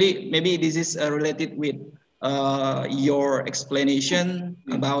 Okay, actually, maybe this is related with your explanation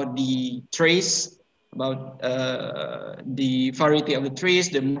about the trees, about the variety of the trees,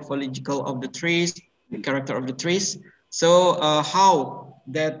 the morphological of the trees, the character of the trees. So how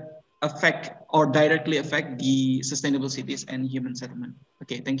that affect or directly affect the sustainable cities and human settlement?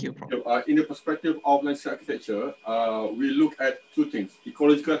 Okay, thank you. In the perspective of landscape architecture, we look at two things: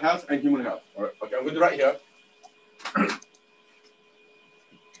 ecological health and human health. All right. Okay, I'm going to write here.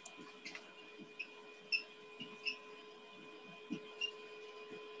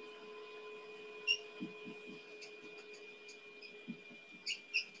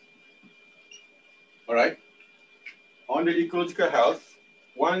 All right. On the ecological health,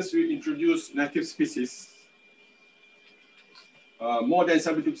 once we introduce native species, more than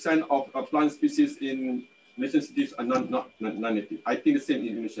 70% of plant species in nation cities are non-native. I think the same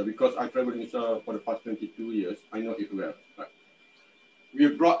in Indonesia because I traveled in Indonesia for the past 22 years. I know it well. Right? We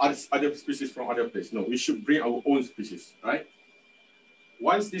brought other species from other places. No, we should bring our own species, right?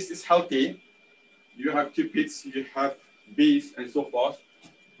 Once this is healthy, you have cupids, you have bees, and so forth.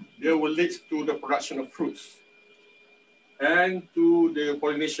 They will lead to the production of fruits and to the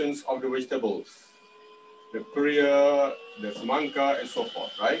pollinations of the vegetables, the courier, the semangka, and so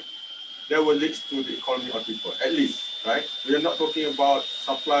forth, right? That will lead to the economy of people, at least, right? We are not talking about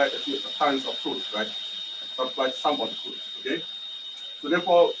supply tons of fruits, right? Supply some of the fruits, okay? So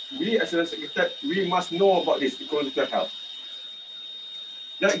therefore, we as an architect, we must know about this ecological health.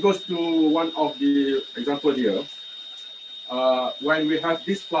 That goes to one of the example here. When we have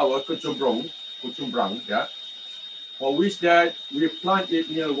this flower, kucumbrang, yeah, for which that we plant it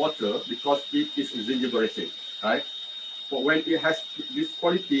near water because it is zingiberacea, right? But when it has this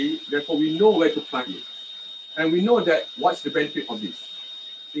quality, therefore we know where to plant it. And we know that what's the benefit of this.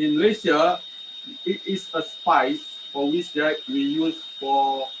 In Malaysia, it is a spice for which that we use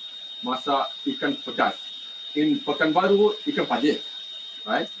for masak ikan pedas. In Pekanbaru, ikan padir,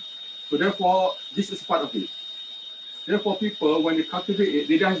 right? So therefore, this is part of it. Therefore, people, when they cultivate it,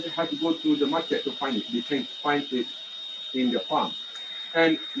 they don't have to go to the market to find it. They can find it in the farm.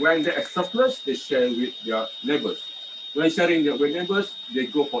 And when they are surplus, they share with their neighbors. When sharing with neighbors, they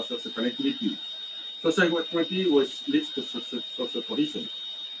go for social connectivity. Social connectivity leads to social cohesion.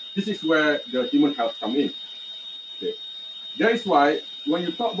 This is where the human health comes in. Okay. That is why when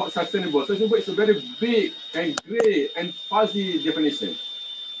you talk about sustainable is a very big and grey and fuzzy definition.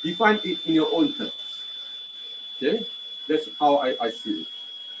 Define it in your own terms. Okay, that's how I see it.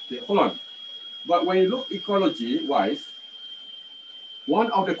 Okay, hold on. But when you look ecology-wise,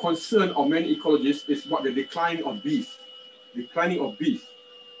 one of the concern of many ecologists is what the decline of bees. Declining of bees.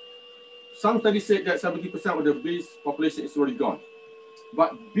 Some studies say that 70% of the bees population is already gone.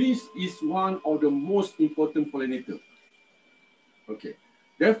 But bees is one of the most important pollinator. Okay.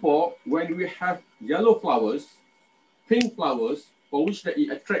 Therefore, when we have yellow flowers, pink flowers, for which that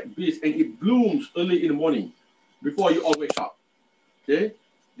it attract bees and it blooms early in the morning before you all wake up. Okay.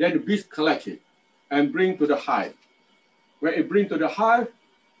 Then the bees collect it and bring to the hive. When it bring to the hive,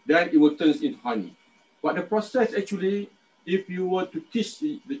 then it will turn into honey. But the process actually, if you were to teach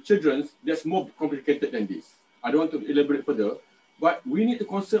the children, that's more complicated than this. I don't want to elaborate further, but we need to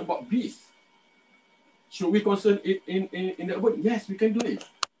concern about bees. Should we concern it in the urban? Yes, we can do it.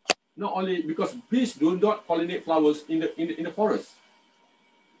 Not only because bees do not pollinate flowers in the forest.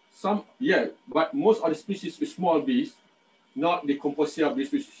 Some, yeah, but most of the species with small bees, not the composite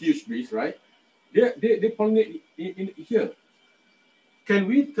bees with huge bees, right? They pollinate in here. Can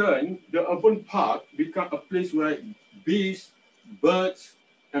we turn the urban park become a place where bees, birds,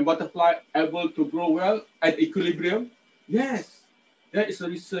 and butterfly able to grow well at equilibrium? Yes. There is a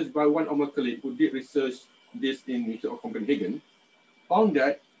research by one of my colleagues who did research this in University of Copenhagen, found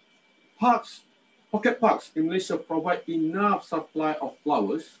that parks, pocket parks in Malaysia provide enough supply of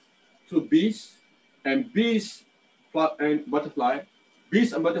flowers to bees, and bees and butterfly.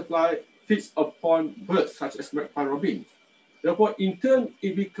 Bees and butterfly feeds upon birds such as magpie robins. Therefore, in turn,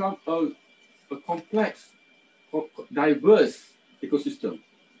 it becomes a complex, diverse ecosystem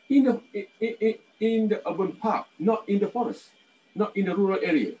in the urban park, not in the forest, not in the rural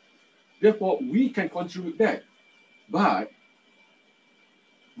area. Therefore, we can contribute that, but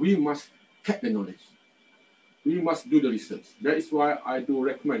we must get the knowledge. We must do the research. That is why I do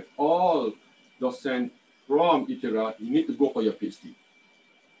recommend all docents from ITERA, you need to go for your PhD.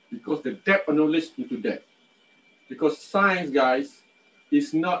 Because the depth of knowledge into that. Because science, guys,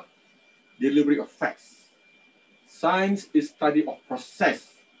 is not delivery of facts. Science is study of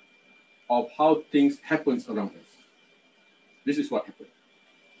process of how things happens around us. This is what happened.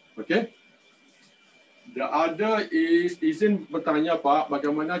 Okay? The other is izin bertanya Pak,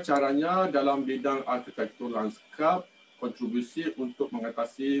 bagaimana caranya dalam bidang arsitektur lanskap kontribusi untuk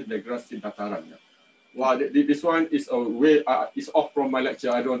mengatasi degradasi datarannya. Wow, this one is a way is off from my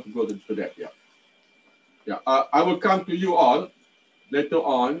lecture. I don't want to go to that. Yeah, yeah. I will come to you all later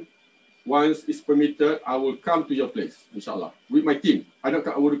on. Once it's permitted, I will come to your place, inshallah, with my team. I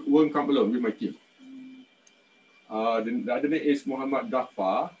won't come alone with my team. The other name is Muhammad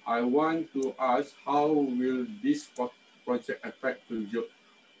Dafa. I want to ask, how will this project affect to you?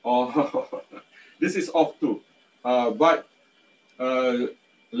 Oh, this is off too. But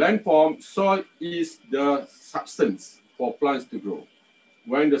landform, soil is the substance for plants to grow.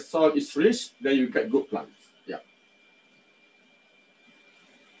 When the soil is rich, then you get good plants. Yeah.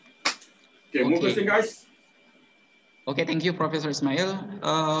 Okay, more question, guys. Okay, thank you, Professor Ismail.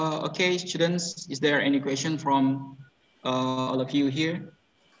 Okay, students, is there any question from all of you here?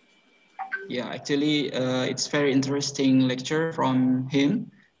 Yeah, actually, it's very interesting lecture from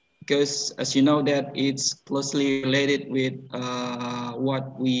him because, as you know, that it's closely related with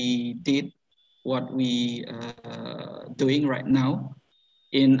what we did, what we doing right now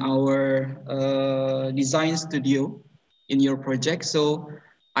in our design studio in your project. So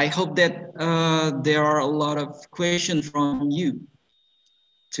I hope that there are a lot of questions from you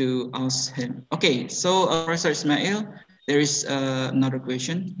to ask him. Okay, so Professor Ismail, there is another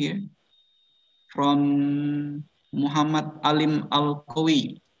question here from Muhammad Alim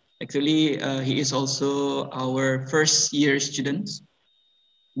Al-Kawi. Actually, he is also our first year student.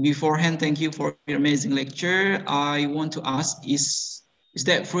 Beforehand, thank you for your amazing lecture. I want to ask, is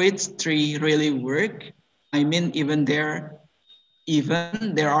that fruit tree really work? I mean, even there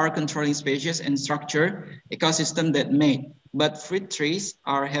are controlling species and structure ecosystem that made, but fruit trees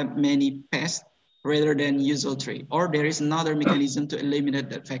have many pests rather than usual tree, or there is another mechanism to eliminate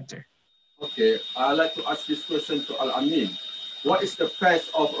that factor. Okay, I'd like to ask this question to Al-Amin. What is the pest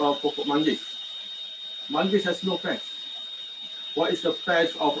of pokok manggis? Manggis has no pest. What is the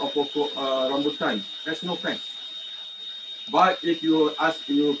pest of pokok rambutan? There's no pest. But if you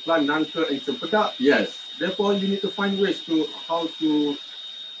plant nangka and cempedak, yes. Therefore, you need to find ways to how to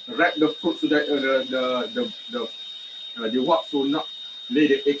wrap the fruit so that the wasps will not lay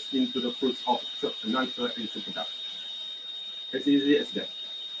the eggs into the fruits of nangka and cempedak. As easy as that.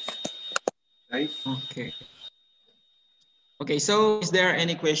 Thanks. Okay. Okay, so is there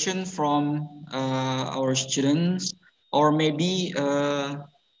any question from our students or maybe the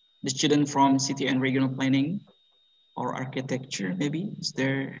student from city and regional planning? or architecture, maybe? Is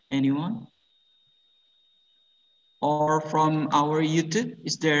there anyone? Or from our YouTube?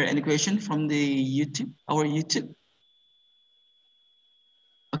 Is there any question from the YouTube, our YouTube?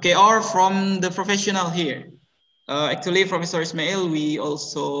 Okay, or from the professional here. Actually, Professor Ismail, we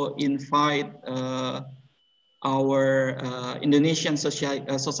also invite our Indonesian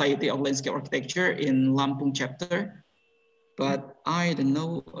Society of Landscape Architecture in Lampung chapter, but I don't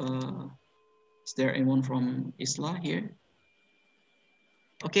know, is there anyone from ISLA here?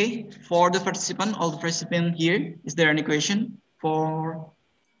 Okay, for the participant, all the participants here, is there any question for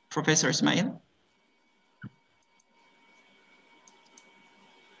Professor Ismail?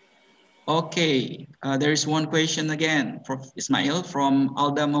 Okay, there is one question again for Ismail from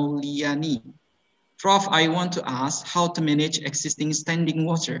Alda Mauliani. Prof, I want to ask how to manage existing standing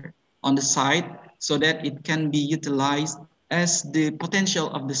water on the site so that it can be utilized as the potential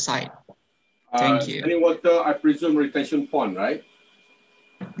of the site. Thank you. Standing water, I presume retention pond, right?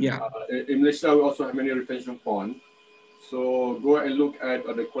 Yeah. In Malaysia, we also have many retention ponds. So go and look at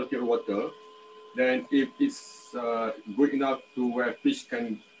the quality of water. Then if it's good enough to where fish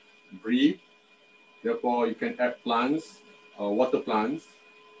can breathe, therefore you can add plants, water plants,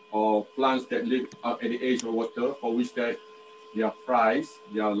 or plants that live up at the edge of water, for which that their fries,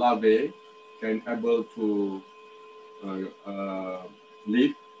 their larvae, can able to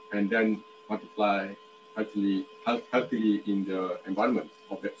live and then multiply healthily in the environment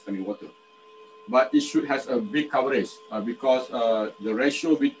of that standing water. But it should has a big coverage because the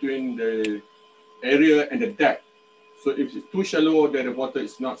ratio between the area and the depth. So if it's too shallow, then the water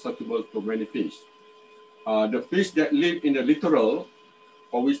is not suitable for many fish. The fish that live in the littoral,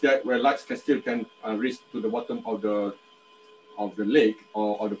 for which that where lights can reach to the bottom of the lake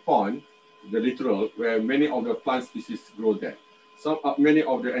or the pond, the littoral, where many of the plant species grow there. Many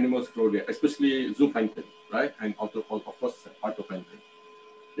of the animals grow there, especially zooplankton, right? And also, of course, phytoplankton.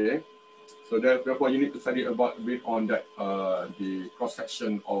 Okay, so therefore you need to study about a bit on that the cross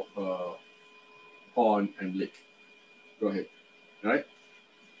section of pond and lake. Go ahead, all right?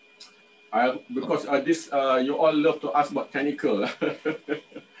 Because this you all love to ask about technical.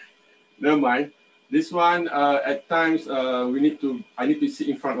 Never mind. This one at times I need to sit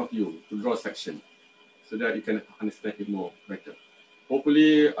in front of you to draw a section so that you can understand it more better.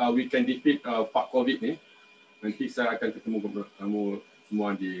 Hopefully we can defeat Pak COVID ni. Nanti saya akan ketemu kamu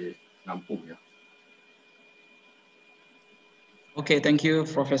semua di Lampung ya. Okay, thank you,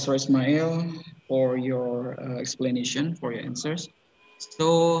 Professor Ismail, for your explanation, for your answers.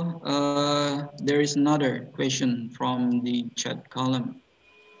 So there is another question from the chat column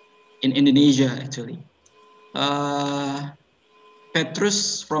in Indonesia, actually.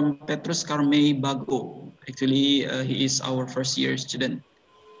 Petrus Karmei Bago. Actually, he is our first year student.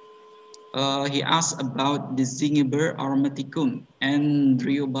 He asked about the Zingiber aromaticum and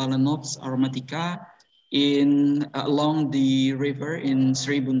Driobalanops aromatica along the river in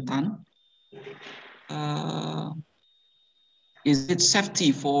Sri Buntan. Is it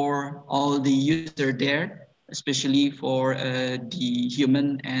safety for all the user there, especially for the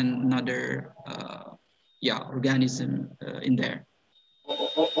human and another organism in there?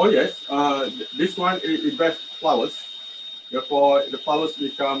 Oh yes, this one is best flowers. Therefore, the flowers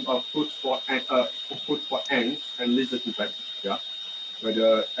become food for ants and lizards, in fact. Yeah, where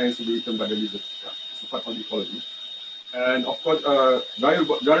the ants will be eaten by the lizards. Yeah, it's a part of the ecology. And of course,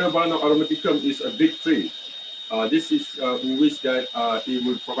 Dryobana aromaticum is a big tree. This is in which that it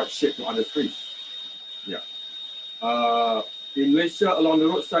will provide shade to other trees. Yeah. In Malaysia, along the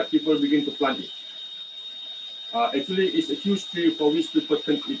roadside, people begin to plant it. Actually, it's a huge tree for which people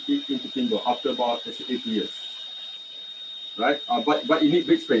turn it into timber after about 8 years. Right? But you need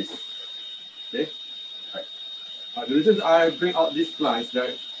big space. Okay? Right. The reason I bring out these plants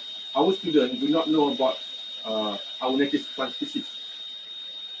that our students do not know about our native plant species.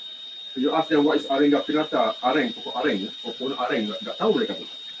 You ask them what is Arenga pinnata, pokok areng, tak tahu mereka tu.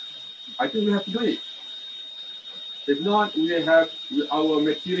 I think we have to do it. If not, we have our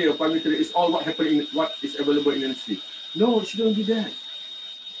material, plant material is all what is available in the industry. No, it shouldn't be that.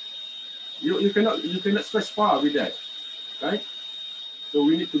 You cannot stretch far with that, right? So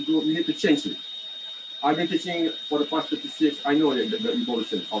we need to change it. I've been teaching for the past 36. I know the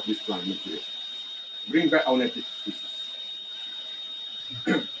evolution of this plant material. Bring back our native species.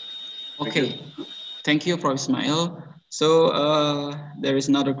 Okay, thank you, Prof. Ismail. So there is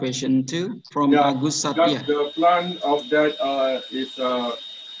another question too from Agus Satya. The plant of that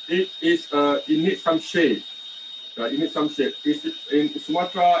it needs some shade. It needs some shade. It's in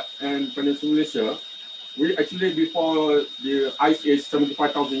Sumatra and Peninsular Malaysia. We actually, before the ice age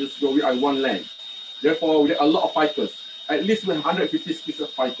 75,000 years ago, we are one land. Therefore, we have a lot of fighters. At least we have 150 species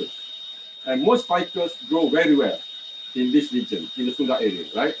of fighters. And most fighters grow very well in this region, in the Sunda area,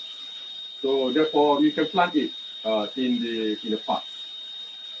 right? So therefore, you can plant it in the parks.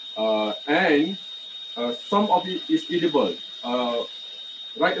 And some of it is edible.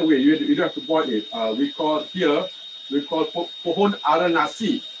 Right away, you don't have to boil it. We call pohon ara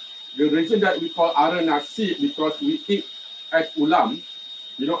nasi. The reason that we call ara nasi because we eat as ulam.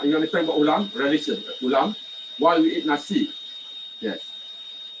 You understand what ulam? Relation, ulam, while we eat nasi. Yes,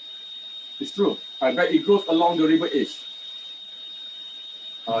 it's true. But it grows along the river edge.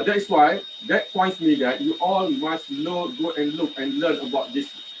 That is why that points me that you all must go and look and learn about this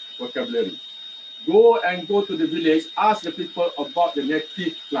vocabulary. Go to the village, ask the people about the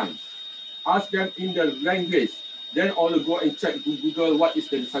native plants. Ask them in the language. Then all go and check Google what is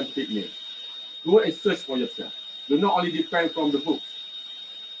the scientific name. Go and search for yourself. Do not only depend from the book.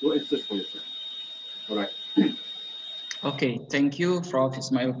 Go and search for yourself. All right. Okay, thank you, Prof.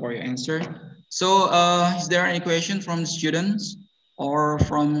 Ismail, for your answer. So, is there any question from students or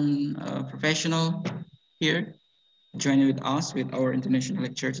from professional here joining with us with our international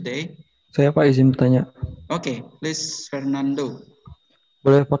lecture today? Saya Pak izin bertanya. Okay, please, Fernando.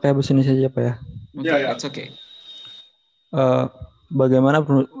 Boleh pakai bahasa Indonesia aja Pak ya? Okay, yeah. That's okay. Bagaimana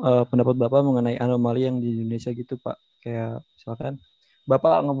pendapat Bapak mengenai anomali yang di Indonesia gitu Pak? Kayak misalkan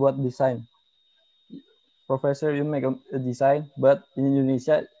Bapak ngebuat desain. Professor, you make a design, but in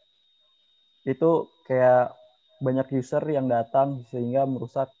Indonesia itu kayak banyak user yang datang sehingga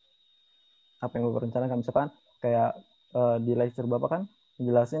merusak apa yang Bapak rencanakan. Misalkan kayak di lecture Bapak kan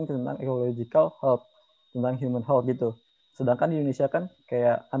menjelaskan tentang ecological health, tentang human health gitu. Sedangkan di Indonesia kan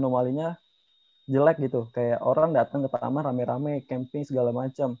kayak anomalinya jelek gitu, kayak orang datang ke taman rame-rame, camping segala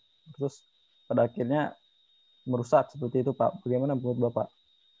macam, terus pada akhirnya merusak seperti itu Pak. Bagaimana menurut Bapak?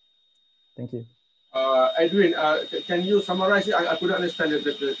 Thank you. Edwin, can you summarize it? I couldn't understand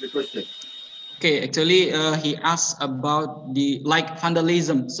the question. Okay, actually, he asked about the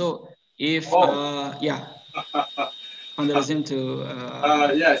vandalism. So, if vandalism to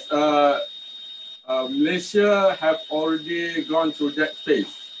yes, Malaysia have already gone through that phase.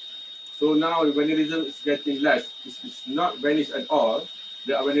 So now vandalism is getting less. It's not vanished at all.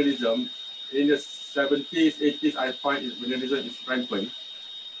 The vandalism in the 70s, 80s, I find vandalism is rampant,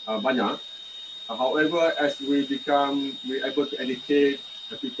 banyak. However, as we're able to educate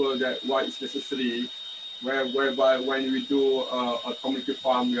the people that why it's necessary, whereby when we do a community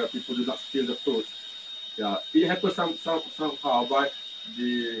farm where people do not steal the fruits, it happens somehow. But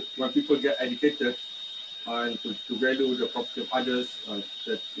when people get educated and to value the property of others,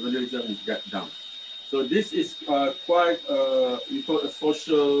 that vandalism get down. So this is quite we call a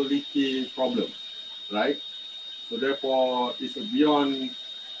sociality problem, right? So therefore, it's beyond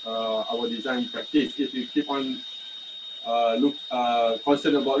our design practice. If you keep on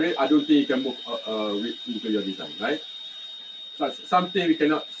concerned about it, I don't think you can move into your design, right? So some of them we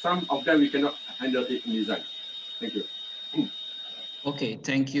cannot handle it in design. Thank you. Okay,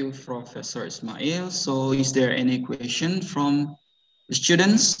 thank you, Professor Ismail. So is there any question from the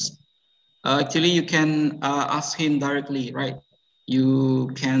students? Actually, you can ask him directly, right? You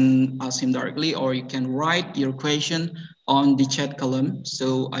can ask him directly, or you can write your question on the chat column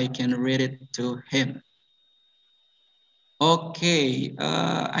so I can read it to him. Okay,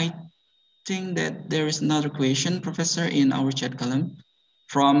 I think that there is another question, Professor, in our chat column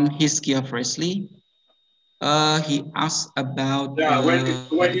from Hiskia Presley. He asked about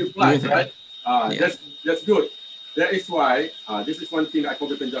when you fly, right? That's good. That is why this is one thing I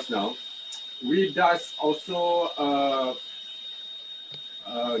forgot just now. We does also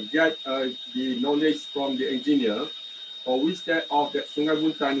get the knowledge from the engineer, for which that Sungai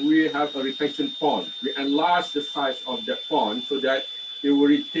Buntan we have a retention pond. We enlarge the size of that pond so that it will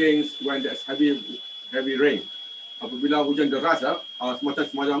retain when there's heavy rain. Apabila hujan deras,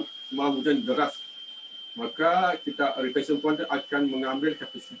 semalam hujan deras, maka kita retention pond akan mengambil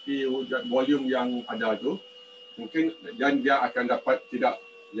kapasiti volume yang ada tu, mungkin dan dia akan dapat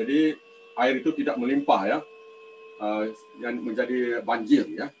jadi air itu tidak melimpah ya, yang menjadi banjir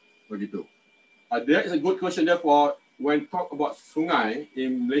ya, begitu. That is a good question. Therefore, when talk about sungai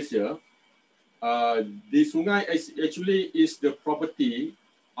in Malaysia, the sungai actually is the property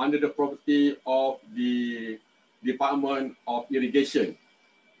under the property of the Department of Irrigation,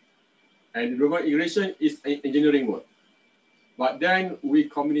 and the Department of Irrigation is an engineering work. But then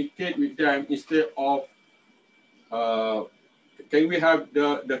we communicate with them instead of can we have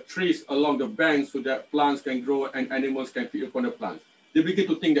the trees along the bank so that plants can grow and animals can feed upon the plants? They begin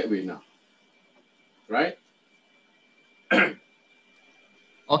to think that way now, right?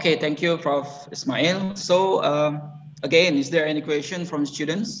 Okay, thank you, Prof. Ismail. So again, is there any question from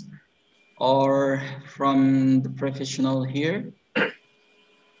students or from the professional here?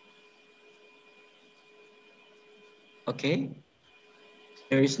 Okay,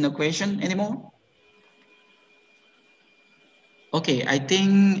 there is no question anymore. Okay, I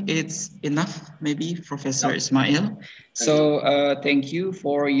think it's enough, maybe, Professor Ismail. So thank you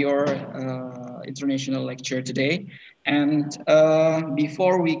for your international lecture today. And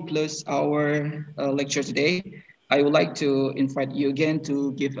before we close our lecture today, I would like to invite you again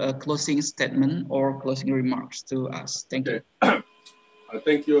to give a closing statement or closing remarks to us. Thank you.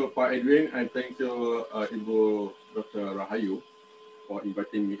 Thank you, Pak Edwin, and thank you, Ibu Dr. Rahayu, for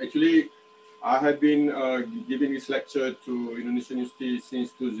inviting me. Actually, I have been giving this lecture to Indonesian University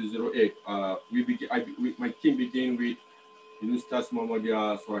since 2008. My team began with Universitas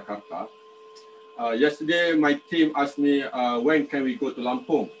Muhammadiyah Surakarta. Yesterday, my team asked me, when can we go to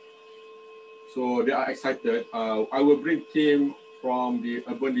Lampung? So they are excited. I will bring team from the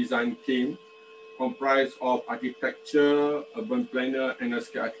urban design team, comprised of architecture, urban planner, and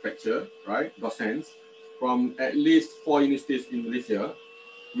landscape architecture, right? Docents from at least 4 universities in Malaysia.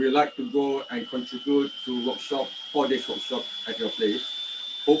 We like to go and contribute to workshop, 4 days workshop at your place.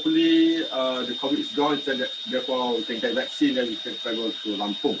 Hopefully, the COVID is gone, so that therefore we can get vaccine and we can travel to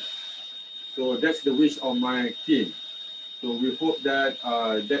Lampung. So that's the wish of my team. So we hope that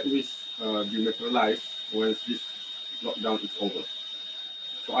that wish be materialized once this lockdown is over.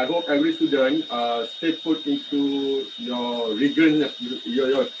 So I hope every student stay put into your rigor,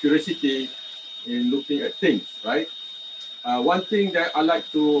 your curiosity in looking at things, right? One thing that I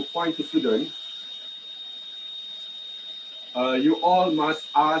like to point to students, you all must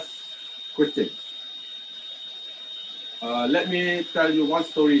ask questions. Let me tell you one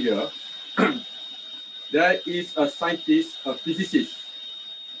story here. There is a scientist, a physicist,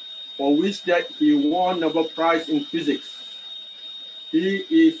 for which that he won Nobel Prize in Physics. He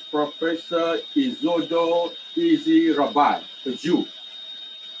is Professor Isoldo Izi Rabai, a Jew,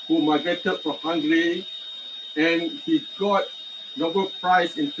 who migrated from Hungary, and he got Nobel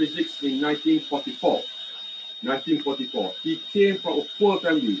Prize in Physics in 1944. He came from a poor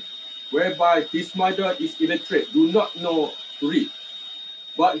family, whereby his mother is illiterate, do not know to read.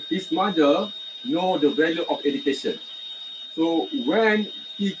 But his mother know the value of education. So when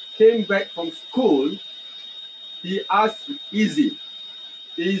he came back from school, he asked Izzy,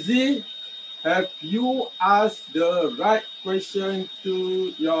 have you asked the right question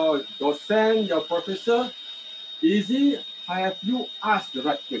to your docent, your professor? Izzy, have you asked the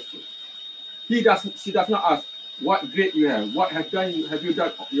right question? She does not ask what grade you have, have you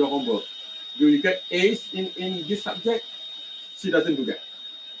done your homework? Do you get A's in this subject? She doesn't do that.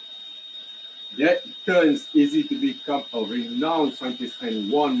 That turns Izzy to become a renowned scientist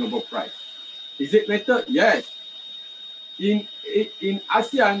and won Nobel Prize. Is it better? Yes. In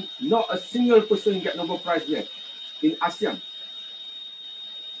ASEAN, not a single person get Nobel Prize yet. In ASEAN.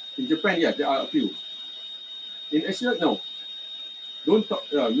 In Japan, yes, there are a few. In Asia, no. Don't talk,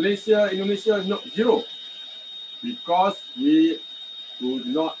 Malaysia, Indonesia, no, zero. Because we do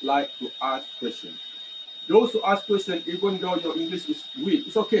not like to ask questions. Those who ask questions, even though your English is weak,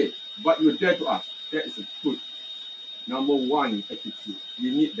 it's okay, but you dare to ask. That is a good number one attitude.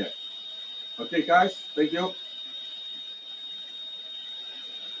 We need that. Okay, guys, thank you.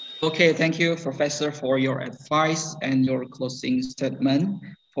 Okay, thank you, Professor, for your advice and your closing statement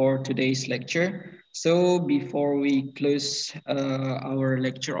for today's lecture. So before we close our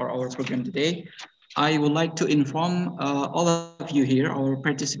lecture or our program today, I would like to inform all of you here, our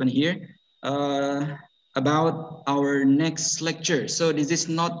participant here, uh, about our next lecture. So this is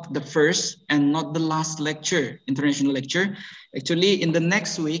not the first and not the last lecture, international lecture. Actually, in the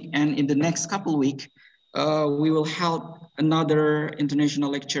next week and in the next couple weeks, we will hold another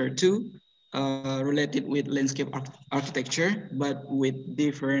international lecture too, related with landscape architecture, but with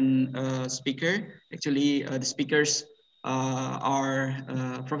different speaker. Actually, the speakers are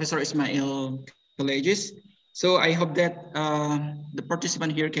Professor Ismail Colleges. So I hope that the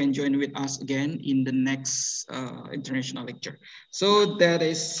participant here can join with us again in the next international lecture. So that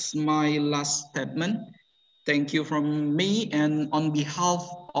is my last statement. Thank you from me, and on behalf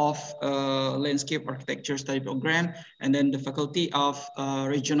of Landscape Architecture Study Program and then the Faculty of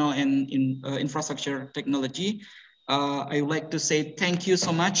Regional and Infrastructure Technology, I would like to say thank you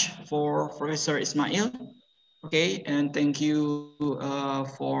so much for Professor Ismail. Okay, and thank you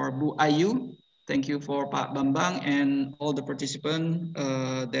for Bu Ayu. Thank you for Pak Bambang and all the participants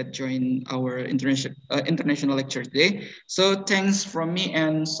that joined our international lecture today. So thanks from me,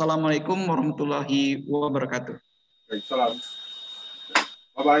 and Assalamualaikum warahmatullahi wabarakatuh. Salam.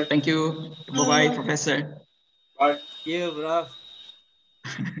 Bye-bye. Thank you. Bye-bye, Professor. Bye. Thank you, Prof.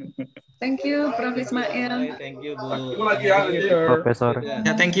 Thank you, Prof. Thank you, Ismail. Bye. Thank you, Bu. Ketemu lagi ya Thank you, nanti. sir. Profesor.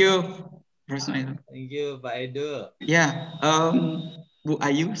 Ya, thank you, Profesor. Thank you, Pak Edo. Ya, Bu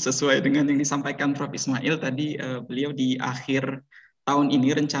Ayu, sesuai dengan yang disampaikan Prof. Ismail tadi, beliau di akhir tahun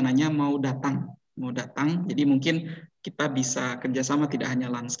ini rencananya mau datang. Jadi mungkin kita bisa kerjasama tidak hanya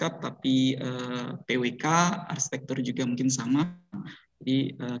lanskap, tapi PWK, arsitektur juga mungkin sama.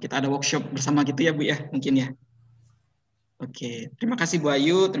 Jadi kita ada workshop bersama gitu ya Bu ya, mungkin ya. Oke, terima kasih Bu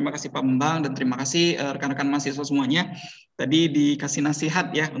Ayu, terima kasih Pak Bambang, dan terima kasih rekan-rekan mahasiswa semuanya. Tadi dikasih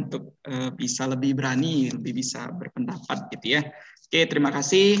nasihat ya untuk bisa lebih berani, lebih bisa berpendapat gitu ya. Oke, terima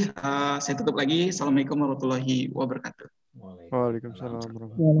kasih. Saya tutup lagi. Assalamualaikum warahmatullahi wabarakatuh. Waalaikumsalam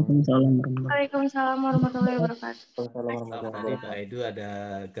warahmatullahi Waalaikumsalam warahmatullahi Waalaikumsalam warahmatullahi wabarakatuh. wabarakatuh. Tadi Pak Edo ada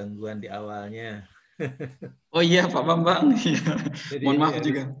gangguan di awalnya. Oh iya Pak Bambang. Jadi Mohon ini maaf harus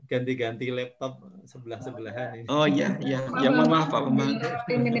juga. ganti-ganti laptop sebelah-sebelahan ini. Oh iya, mohon maaf Pak Bambang.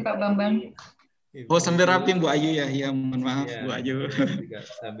 Ini Pak Bambang. Oh sambil rapim Bu Ayu ya, mohon maaf Ya, Bu Ayu. juga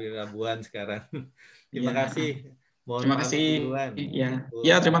sambil rabuan sekarang. Terima Ya. kasih. Mohon Terima pamit kasih. duluan.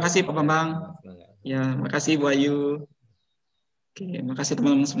 Ya, terima kasih Pak Bambang. Ya, makasih Bu Ayu. Oke, makasih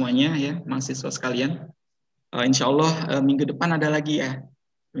teman-teman semuanya ya, mahasiswa sekalian. Insya Allah minggu depan ada lagi ya.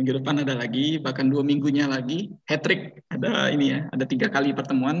 Minggu depan ada lagi, bahkan 2 minggunya lagi, hat-trick. Ada ini ya, ada 3 kali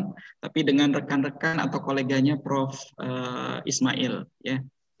pertemuan, tapi dengan rekan-rekan atau koleganya Prof. Ismail ya.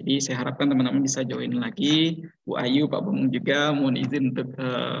 Jadi saya harapkan teman-teman bisa join lagi. Bu Ayu, Pak Bambang juga mohon izin untuk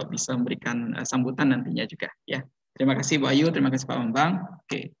bisa memberikan sambutan nantinya juga ya. Terima kasih Bu Ayu, terima kasih Pak Bambang.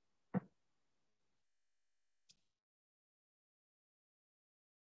 Oke.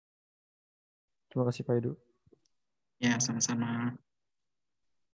 Terima kasih Pak Edu. Ya, sama-sama.